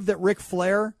love that Ric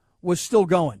Flair was still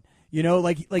going. You know,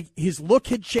 like his look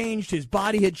had changed, his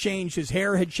body had changed, his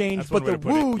hair had changed, but the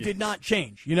woo did not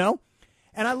change, you know?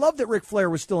 And I love that Ric Flair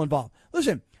was still involved.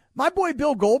 Listen, my boy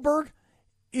Bill Goldberg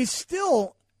is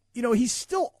still, he's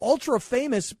still ultra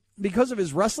famous because of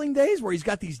his wrestling days where he's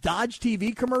got these Dodge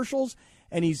TV commercials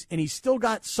and he's still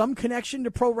got some connection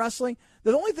to pro wrestling.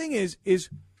 The only thing is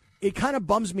it kind of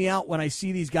bums me out when I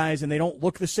see these guys and they don't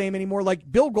look the same anymore. Like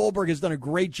Bill Goldberg has done a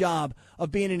great job of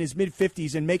being in his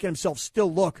mid-50s and making himself still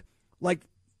look like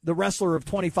the wrestler of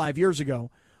 25 years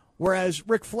ago, whereas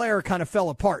Ric Flair kind of fell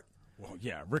apart. Well,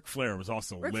 yeah, Ric Flair was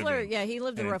also he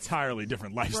lived an entirely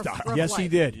different lifestyle. rough Yes, life. he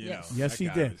did. Yes he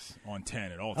did. Was on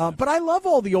 10 at all times. But I love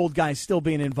all the old guys still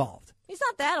being involved. He's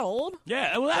not that old.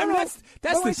 Yeah, well, I mean,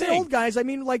 that's when the I say thing. old guys, I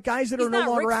mean like guys that He's are no not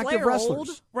longer Ric active Flair wrestlers.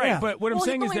 old. Right, Yeah. but what I'm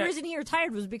saying the is only that reason he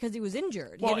retired was because he was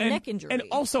injured. He well, had a neck injury. And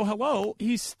also, hello,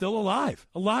 he's still alive.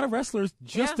 A lot of wrestlers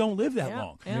just Yeah. don't live that Yeah.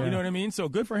 long. Yeah. You know what I mean? So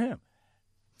good for him.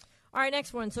 All right,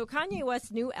 next one. So Kanye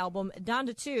West's new album,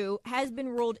 Donda 2, has been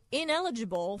ruled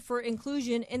ineligible for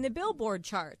inclusion in the Billboard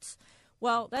charts.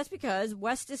 Well, that's because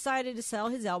West decided to sell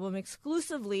his album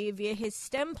exclusively via his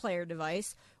STEM player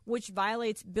device, which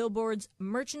violates Billboard's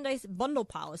merchandise bundle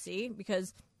policy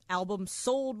because albums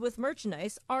sold with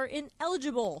merchandise are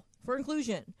ineligible for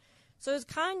inclusion. So is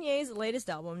Kanye's latest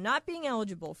album not being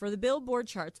eligible for the Billboard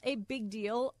charts a big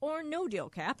deal or no deal,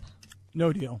 Cap?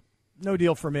 No deal. No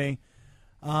deal for me.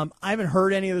 I haven't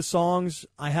heard any of the songs.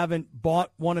 I haven't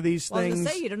bought one of these Well, I was things.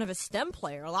 going to say, you don't have a STEM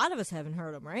player. A lot of us haven't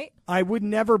heard them, right? I would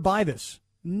never buy this.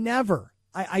 Never.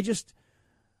 I just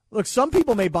look. Some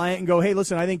people may buy it and go, "Hey,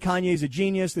 listen, I think Kanye's a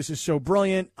genius. This is so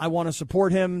brilliant. I want to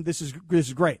support him. This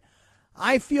is great."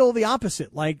 I feel the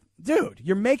opposite. Like, dude,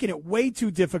 you're making it way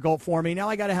too difficult for me. Now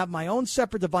I got to have my own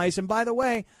separate device. And by the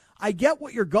way, I get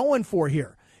what you're going for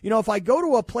here. If I go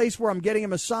to a place where I'm getting a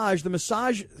massage, the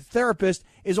massage therapist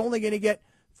is only going to get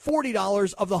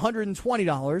 $40 of the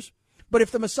 $120. But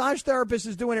if the massage therapist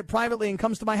is doing it privately and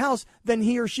comes to my house, then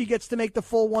he or she gets to make the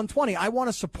full $120. I want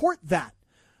to support that.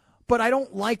 But I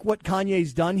don't like what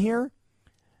Kanye's done here.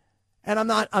 And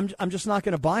I'm just not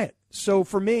going to buy it. So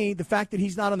for me, the fact that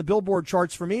he's not on the Billboard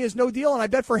charts for me is no deal. And I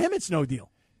bet for him it's no deal.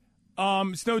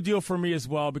 It's no deal for me as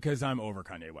well because I'm over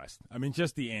Kanye West. I mean,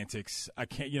 just the antics. I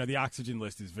can't, the oxygen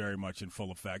list is very much in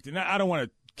full effect. And I don't want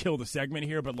to kill the segment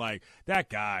here, but like that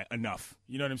guy, enough.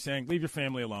 You know what I'm saying? Leave your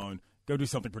family alone. Go do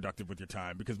something productive with your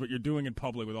time because what you're doing in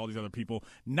public with all these other people,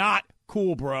 not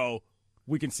cool, bro.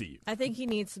 We can see you. I think he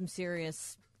needs some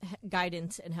serious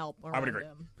guidance and help around I would agree.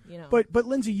 him. But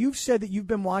Lindsay, you've said that you've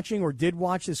been watching or did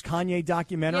watch this Kanye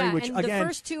documentary, Yeah, which and again, the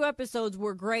first 2 episodes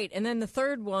were great, and then the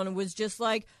third one was just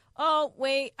like, oh,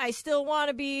 wait, I still want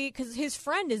to be, because his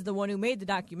friend is the one who made the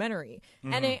documentary.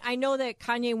 Mm-hmm. And I know that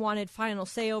Kanye wanted final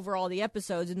say over all the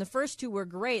episodes, and the first 2 were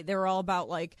great. They were all about,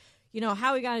 like,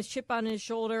 how he got his chip on his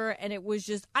shoulder, and it was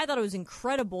just, I thought it was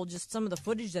incredible, just some of the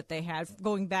footage that they had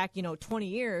going back, 20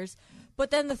 years. But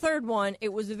then the third one,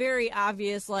 it was very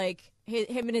obvious, like,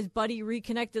 him and his buddy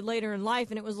reconnected later in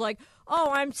life, and it was like, oh,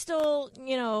 I'm still,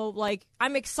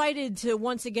 I'm excited to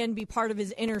once again be part of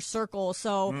his inner circle,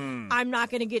 so I'm not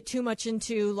going to get too much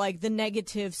into, like, the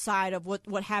negative side of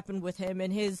what happened with him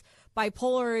and his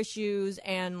bipolar issues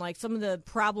and, like, some of the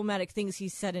problematic things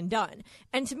he's said and done.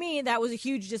 And to me, that was a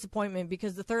huge disappointment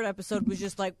because the third episode was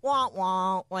just like,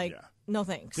 wah-wah, like, no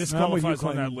thanks. This I'm with you, qualifies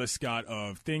on Clinton. that list, Scott,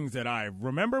 of things that I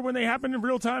remember when they happened in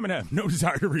real time and have no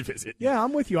desire to revisit. yeah,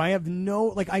 I'm with you. I have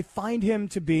I find him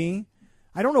to be,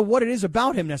 I don't know what it is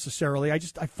about him necessarily. I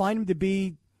find him to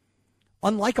be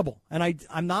unlikable. And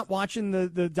I'm not watching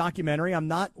the documentary. I'm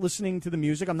not listening to the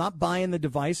music. I'm not buying the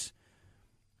device.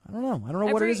 I don't know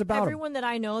what it is about him. Everyone that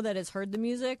I know that has heard the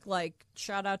music, like,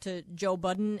 shout out to Joe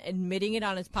Budden admitting it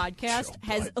on his podcast,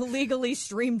 has illegally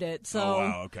streamed it. So, Oh,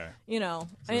 wow, okay. So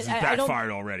this is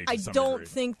backfired already to I some don't degree.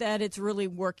 think that it's really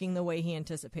working the way he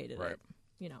anticipated Right. it.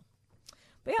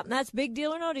 But yeah, that's big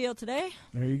deal or no deal today.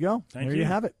 There you go. Thank there you. you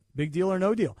have it. Big deal or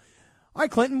no deal. All right,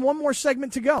 Clinton, one more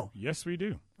segment to go. Yes, we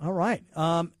do. All right.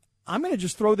 I'm going to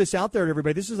just throw this out there to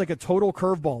everybody. This is like a total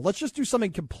curveball. Let's just do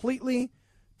something completely,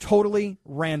 totally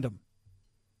random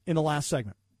in the last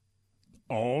segment.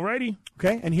 Alrighty.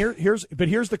 Okay? And here's the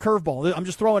curveball. I'm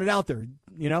just throwing it out there,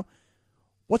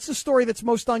 What's the story that's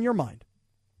most on your mind?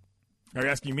 Are you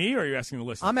asking me or are you asking the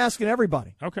listener? I'm asking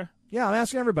everybody. Okay. Yeah, I'm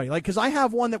asking everybody. Like, because I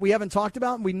have one that we haven't talked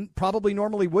about and we probably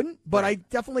normally wouldn't, but I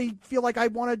definitely feel like I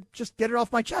want to just get it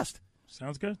off my chest.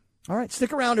 Sounds good. All right,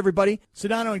 stick around, everybody.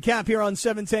 Sedano and Cap here on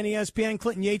 710 ESPN.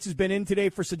 Clinton Yates has been in today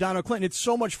for Sedano. Clinton, it's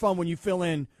so much fun when you fill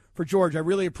in for George. I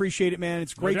really appreciate it, man.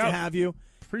 It's great to have you.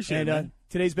 Appreciate it, man.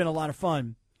 Today's been a lot of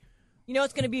fun. You know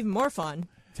it's going to be even more fun?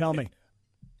 Tell me.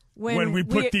 When we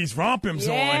put these rompims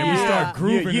on and we start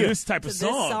grooving to this type of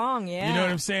song. This song, You know what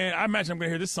I'm saying? I imagine I'm going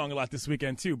to hear this song a lot this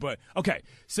weekend, too. But, okay,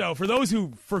 so for those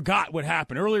who forgot what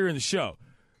happened earlier in the show,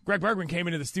 Greg Bergman came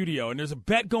into the studio, and there's a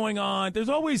bet going on. There's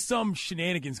always some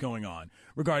shenanigans going on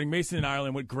regarding Mason and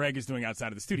Ireland, what Greg is doing outside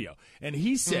of the studio. And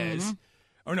he says,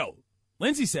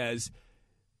 Lindsay says,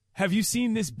 have you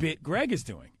seen this bit Greg is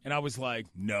doing? And I was like,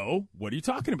 no, what are you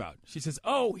talking about? She says,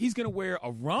 oh, he's going to wear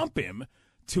a rompim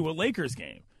to a Lakers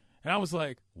game. And I was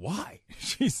like, why?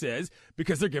 She says,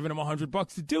 because they're giving him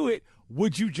 $100 to do it.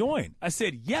 Would you join? I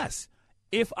said, yes,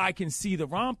 if I can see the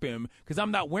rompim, because I'm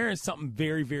not wearing something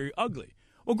very, very ugly.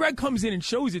 Well, Greg comes in and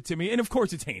shows it to me, and of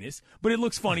course it's heinous, but it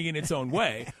looks funny in its own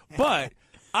way. But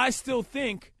I still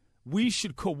think we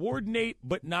should coordinate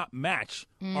but not match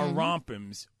our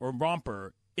rompims or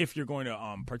romper if you're going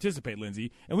to participate,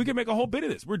 Lindsay. And we can make a whole bit of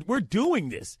this. We're doing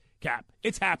this, Cap.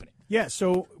 It's happening. Yeah,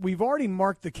 so we've already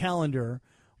marked the calendar.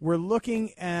 We're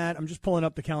looking at, I'm just pulling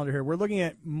up the calendar here. We're looking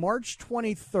at March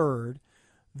 23rd.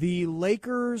 The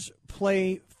Lakers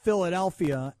play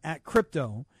Philadelphia at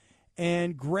Crypto.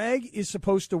 And Greg is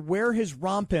supposed to wear his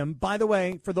rompim. By the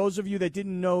way, for those of you that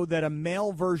didn't know that a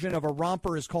male version of a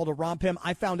romper is called a rompim,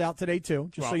 I found out today, too,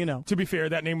 so you know. To be fair,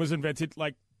 that name was invented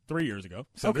like 3 years ago.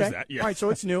 So okay. There's that. Yeah. All right, so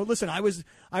it's new. Listen,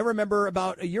 I remember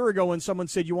about a year ago when someone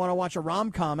said, you want to watch a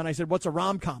rom-com? And I said, what's a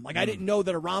rom-com? Like, I didn't know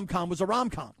that a rom-com was a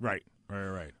rom-com. Right.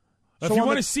 So if you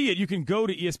want to see it, you can go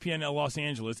to ESPN Los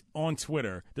Angeles on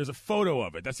Twitter. There's a photo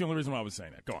of it. That's the only reason why I was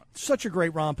saying that. Go on. Such a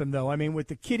great rompim, though. I mean, with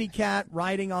the kitty cat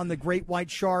riding on the great white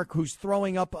shark who's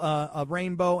throwing up a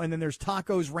rainbow, and then there's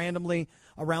tacos randomly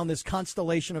around this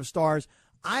constellation of stars.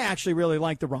 I actually really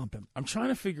like the rompim. I'm trying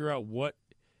to figure out what,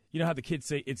 you know how the kids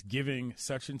say it's giving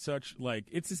such and such? Like,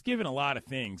 it's just giving a lot of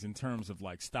things in terms of,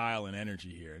 like, style and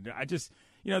energy here. I just,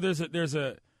 there's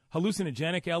a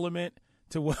hallucinogenic element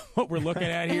to what we're looking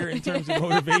at here in terms of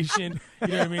motivation. You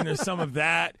know what I mean? There's some of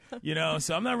that,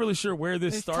 so I'm not really sure where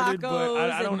this started,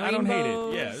 but I don't hate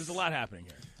it. Yeah, there's a lot happening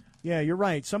here. Yeah, you're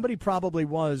right. Somebody probably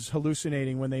was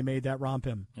hallucinating when they made that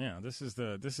rompim. Yeah, this is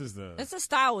the It's the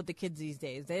style with the kids these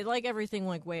days. They like everything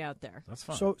like way out there. That's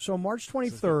fine. So March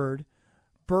 23rd,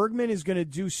 Bergman is going to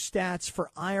do stats for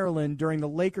Ireland during the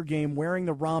Laker game wearing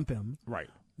the rompim. Right.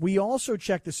 We also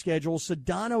checked the schedule.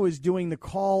 Sedano is doing the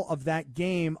call of that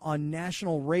game on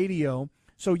national radio.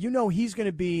 So he's going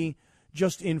to be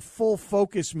just in full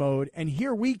focus mode. And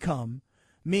here we come,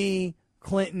 me,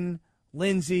 Clinton,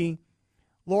 Lindsay.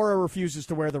 Laura refuses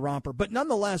to wear the romper. But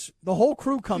nonetheless, the whole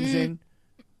crew comes in.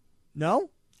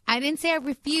 No? I didn't say I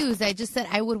refused. I just said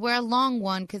I would wear a long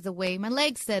one because the way my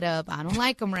legs set up, I don't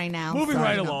like them right now. Moving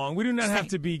right along, we do not have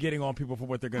to be getting on people for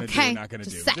what they're going to do and not going to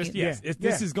do.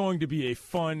 This is going to be a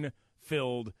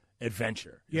fun-filled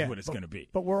adventure is what it's going to be.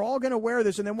 But we're all going to wear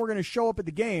this, and then we're going to show up at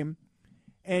the game,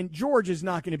 and George is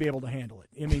not going to be able to handle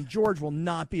it. I mean, George will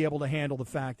not be able to handle the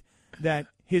fact that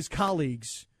his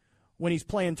colleagues, when he's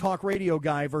playing talk radio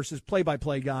guy versus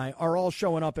play-by-play guy, are all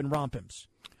showing up in rompims.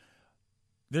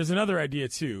 There's another idea,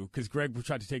 too, because Greg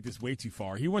tried to take this way too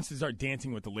far. He wants to start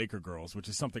dancing with the Laker girls, which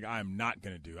is something I'm not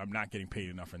going to do. I'm not getting paid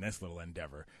enough in this little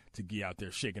endeavor to be out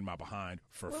there shaking my behind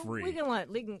for free. We can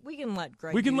let Greg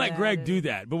We can let Greg do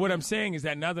that. But what I'm saying is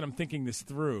that now that I'm thinking this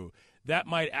through, that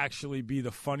might actually be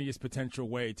the funniest potential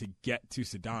way to get to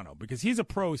Sedano, because he's a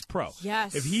pro's pro.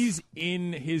 Yes. If he's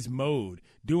in his mode,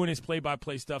 doing his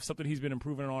play-by-play stuff, something he's been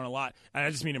improving on a lot, and I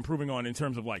just mean improving on in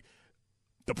terms of, like,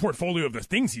 the portfolio of the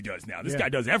things he does now. This guy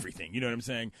does everything, you know what I'm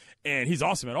saying? And he's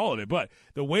awesome at all of it. But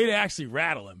the way to actually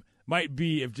rattle him might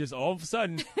be if just all of a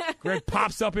sudden Greg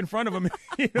pops up in front of him,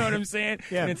 you know what I'm saying?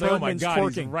 Yeah, and it's like, oh, my God,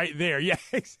 twerking. He's right there. Yeah.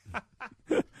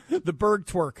 The Berg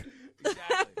twerk.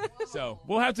 Exactly. So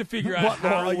we'll have to figure out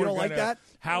how you don't like that?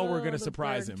 How we're going to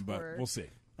surprise him, but we'll see.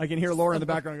 I can hear Laura in the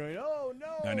background going, "Oh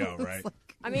no!" I know, right?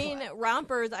 I mean,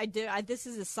 rompers. This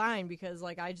is a sign because,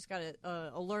 like, I just got an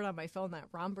alert on my phone that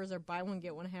rompers are buy one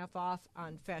get one half off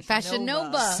on Fashion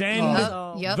Nova. Send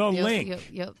the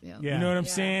link. Yep. You know what I'm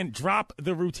saying? Drop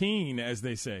the routine, as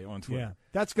they say on Twitter. Yeah,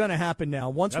 that's going to happen now.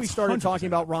 Once we started talking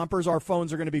about rompers, our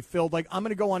phones are going to be filled. Like, I'm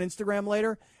going to go on Instagram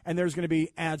later, and there's going to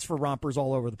be ads for rompers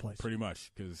all over the place. Pretty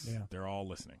much, because they're all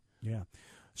listening. Yeah.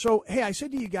 So, hey, I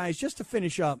said to you guys, just to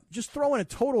finish up, just throwing a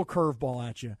total curveball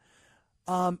at you.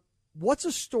 What's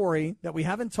a story that we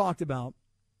haven't talked about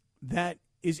that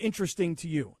is interesting to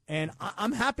you? And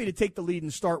I'm happy to take the lead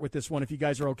and start with this one if you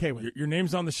guys are okay with it. Your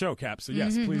name's on the show, Cap, so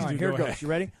yes, please do. Here go it goes. ahead. You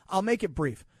ready? I'll make it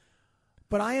brief.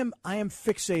 But I am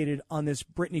fixated on this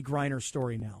Brittany Griner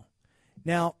story now.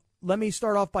 Now, let me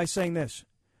start off by saying this.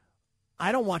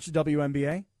 I don't watch the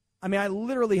WNBA. I mean, I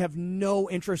literally have no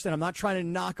interest, and I'm not trying to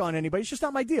knock on anybody. It's just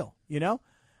not my deal, you know?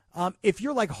 If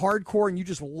you're like hardcore and you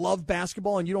just love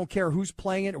basketball and you don't care who's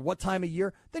playing it or what time of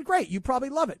year, then great. You probably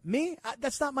love it. Me,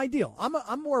 that's not my deal.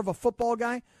 I'm more of a football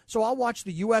guy, so I'll watch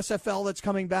the USFL that's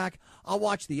coming back. I'll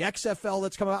watch the XFL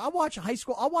that's coming back. I'll watch high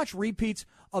school. I'll watch repeats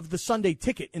of the Sunday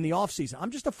Ticket in the offseason.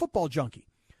 I'm just a football junkie.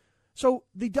 So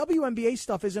the WNBA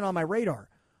stuff isn't on my radar.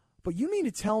 But you mean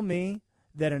to tell me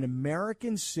that an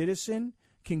American citizen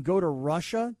can go to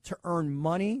Russia to earn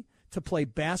money to play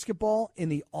basketball in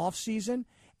the offseason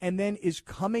and then is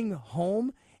coming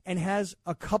home and has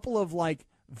a couple of like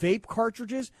vape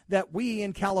cartridges that we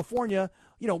in California,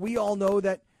 you know, we all know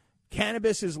that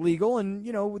cannabis is legal, and,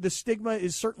 you know, the stigma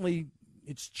is certainly,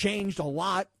 it's changed a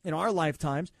lot in our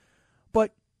lifetimes,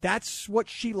 but that's what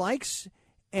she likes,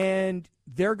 and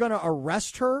they're going to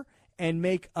arrest her and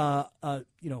make put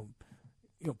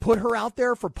her out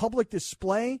there for public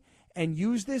display and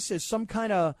use this as some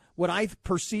kind of what I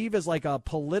perceive as like a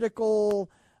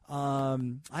political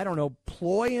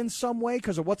ploy in some way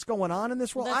because of what's going on in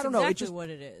this world. That's I don't know. exactly what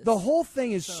it is. The whole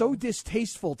thing is so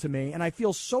distasteful to me, and I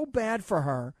feel so bad for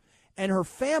her and her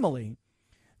family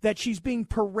that she's being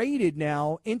paraded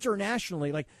now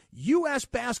internationally, like U.S.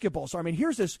 basketball. So, I mean,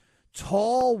 here's this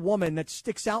tall woman that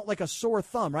sticks out like a sore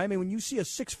thumb, right? I mean, when you see a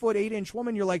 6'8" 8"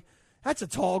 woman, you're like, that's a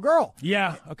tall girl.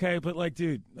 Yeah, okay, but like,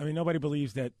 dude, I mean, nobody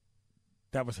believes that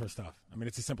was her stuff. I mean,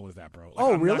 it's as simple as that, bro. Like,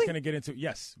 oh, really? I'm not going to get into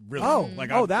yes, really. Oh, like,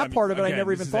 that part of it I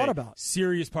never even thought about.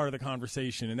 Serious part of the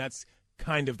conversation, and that's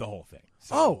kind of the whole thing.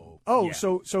 So, yeah.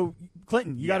 so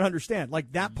Clinton, you got to understand,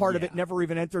 like that part of it never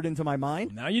even entered into my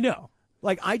mind. Now you know.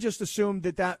 Like I just assumed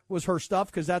that was her stuff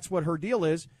because that's what her deal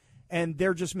is, and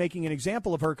they're just making an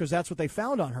example of her because that's what they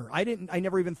found on her. I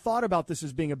never even thought about this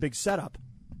as being a big setup.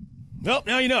 Well,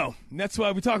 now you know. And that's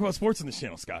why we talk about sports on this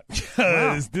channel, Scott.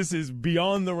 Because this is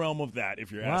beyond the realm of that,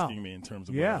 if you're asking me in terms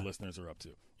of what our listeners are up to.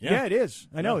 Yeah, it is.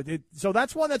 I know. So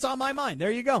that's one that's on my mind.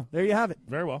 There you go. There you have it.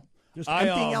 Very well. Just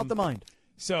emptying out the mind.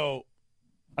 So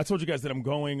I told you guys that I'm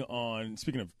going on,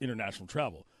 speaking of international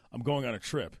travel, I'm going on a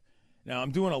trip. Now,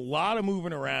 I'm doing a lot of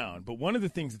moving around, but one of the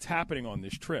things that's happening on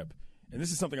this trip, and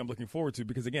this is something I'm looking forward to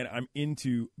because, again, I'm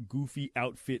into goofy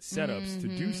outfit setups to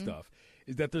do stuff,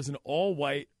 is that there's an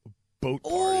all-white boat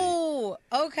party. Oh,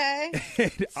 okay.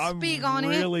 I'm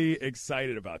really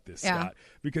excited about this, Scott,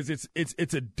 because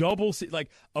it's a double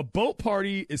like a boat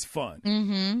party is fun.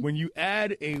 Mm-hmm. When you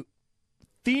add a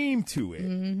theme to it,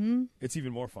 it's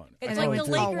even more fun. It's like the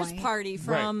Lakers party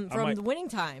from the winning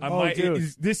time.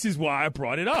 This is why I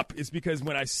brought it up. It's because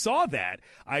when I saw that,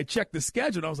 I checked the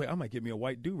schedule and I was like, I might get me a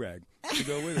white do-rag to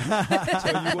go with it.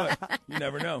 Tell you what, you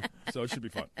never know. So it should be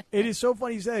fun. It is so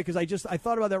funny you say it because I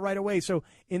thought about that right away. So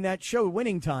in that show,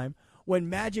 Winning Time, when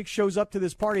Magic shows up to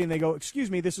this party and they go,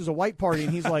 "Excuse me, this is a white party,"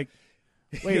 and he's like,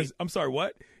 "Wait, I'm sorry,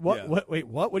 what? What? Yeah. What? Wait,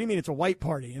 what? What do you mean it's a white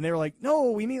party?" And they were like,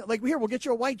 "No, we mean like here, we'll get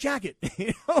you a white jacket."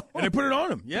 You know? And they put it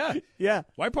on him. Yeah, yeah.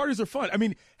 White parties are fun. I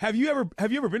mean, have you ever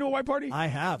been to a white party? I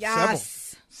have.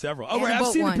 Yes. Several. Oh, I've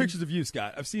seen the pictures of you,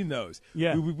 Scott. I've seen those.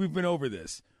 Yeah, we've been over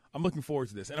this. I'm looking forward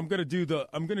to this, and I'm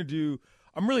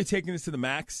really taking this to the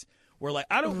max. Where like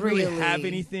I don't really have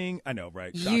anything. I know,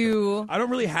 right? I don't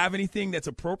really have anything that's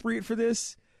appropriate for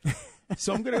this.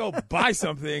 So I'm gonna go buy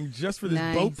something just for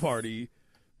this boat party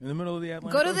in the middle of the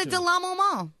Atlantic Go to Ocean. the Del Amo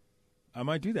Mall. I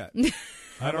might do that.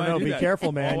 I don't know. Be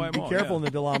careful, man. Be careful in the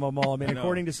Del Amo Mall. I mean,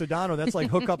 according to Sedano, that's like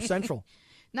hookup central.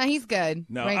 No, he's good.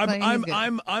 No,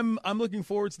 right, I'm looking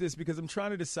forward to this because I'm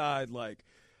trying to decide. Like,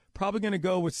 probably gonna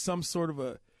go with some sort of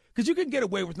a. Because you can get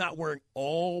away with not wearing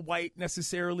all white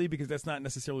necessarily because that's not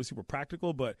necessarily super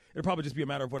practical, but it'll probably just be a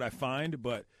matter of what I find.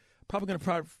 But probably going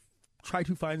to try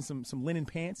to find some linen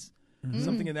pants,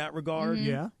 something in that regard. Mm-hmm.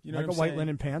 Yeah, you know like what a I'm white saying?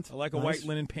 linen pant. I like a white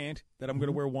linen pant that I'm going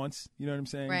to wear once. You know what I'm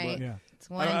saying? Right. But yeah.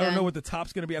 I don't know what the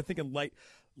top's going to be. I'm thinking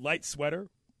light sweater.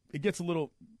 It gets a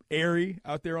little airy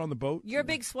out there on the boat. You're a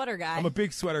big sweater guy. I'm a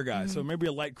big sweater guy, so maybe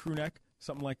a light crew neck,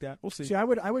 something like that. We'll see. See, I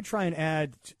would try and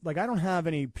add, like, I don't have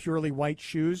any purely white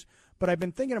shoes, but I've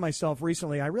been thinking to myself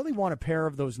recently, I really want a pair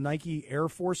of those Nike Air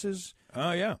Forces.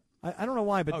 Oh, yeah. I don't know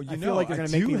why, but I feel like they're going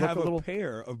to I make me do look have a little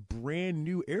pair of brand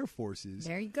new Air Forces.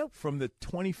 There you go. From the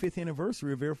 25th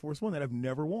anniversary of Air Force One that I've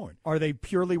never worn. Are they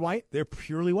purely white? They're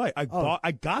purely white.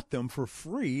 I got them for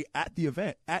free at the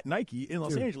event at Nike in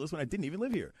Los Angeles when I didn't even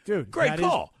live here. Dude, great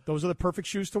call. Those are the perfect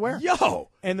shoes to wear.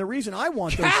 Yo, and the reason I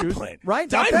want those shoes, right?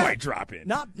 Dynamite drop in.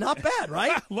 Not bad,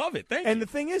 right? I love it. Thank you. And the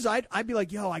thing is, I'd be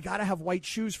like, yo, I gotta have white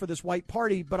shoes for this white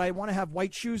party, but I want to have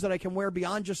white shoes that I can wear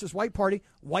beyond just this white party.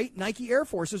 White Nike Air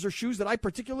Forces are are shoes that I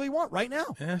particularly want right now.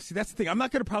 Yeah, see, that's the thing. I'm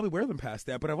not going to probably wear them past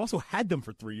that, but I've also had them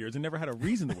for 3 years and never had a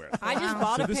reason to wear them. I just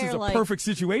bought so a this pair is a like perfect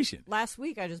situation. last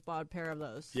week. I just bought a pair of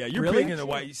those. Yeah, you're Really? big into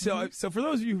white. So for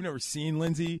those of you who've never seen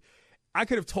Lindsay, I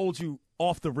could have told you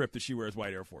off the rip that she wears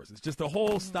white Air Forces. Just the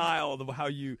whole style of how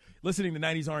you listening to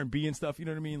 90s R&B and stuff. You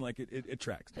know what I mean? Like it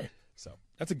tracks. So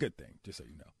that's a good thing, just so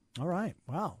you know. All right.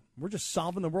 Wow. We're just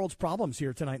solving the world's problems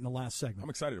here tonight in the last segment. I'm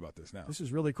excited about this now. This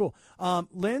is really cool.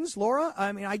 Linz, Laura,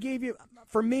 I mean, I gave you,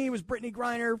 for me, it was Brittany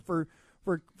Griner.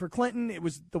 For Clinton, it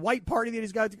was the white party that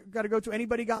he's got to go to.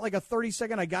 Anybody got like a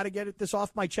 30-second, I got to get this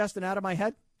off my chest and out of my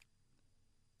head?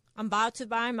 I'm about to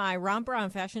buy my romper on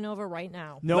Fashion Nova right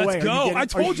now. No Let's way. Are you go. getting- I are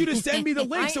told you you to send me the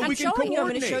link so we can coordinate. I'm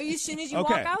going to show you as soon as you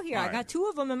Okay. walk out here. All I right. got 2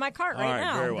 of them in my cart All right right,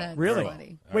 now. very well. That's Really?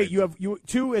 funny. Wait, you have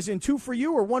 2 as in 2 for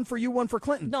you, or 1 for you, 1 for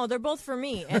Clinton? No, they're both for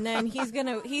me. And then he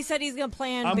said he's gonna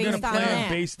plan I'm based going to on plan that.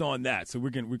 based on that. So we're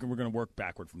going to work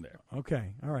backward from there.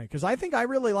 Okay, all right. Because I think I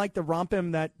really like the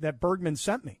rompim that Bergman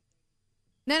sent me.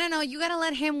 No. You got to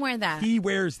let him wear that. He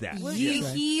wears that.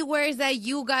 He wears that.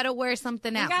 You got to wear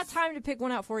something I else. got time to pick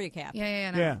one out for you, Cap.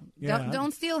 Yeah. Yeah.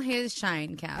 Don't steal his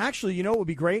shine, Cap. Actually, you know what would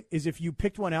be great is if you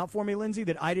picked one out for me, Lindsay,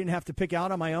 that I didn't have to pick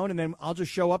out on my own, and then I'll just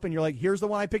show up and you're like, here's the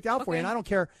one I picked out for you. And I don't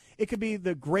care. It could be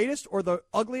the greatest or the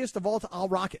ugliest of all. I'll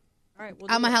rock it. All right,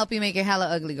 I'm going to help you make it hella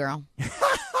ugly, girl.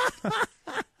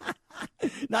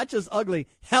 Not just ugly,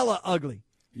 hella ugly.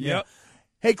 Yep.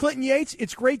 Hey, Clinton Yates,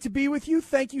 it's great to be with you.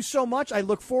 Thank you so much. I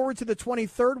look forward to the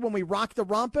 23rd when we rock the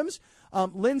Rompims.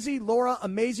 Lindsay, Laura,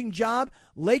 amazing job.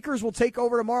 Lakers will take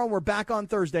over tomorrow, and we're back on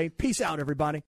Thursday. Peace out, everybody.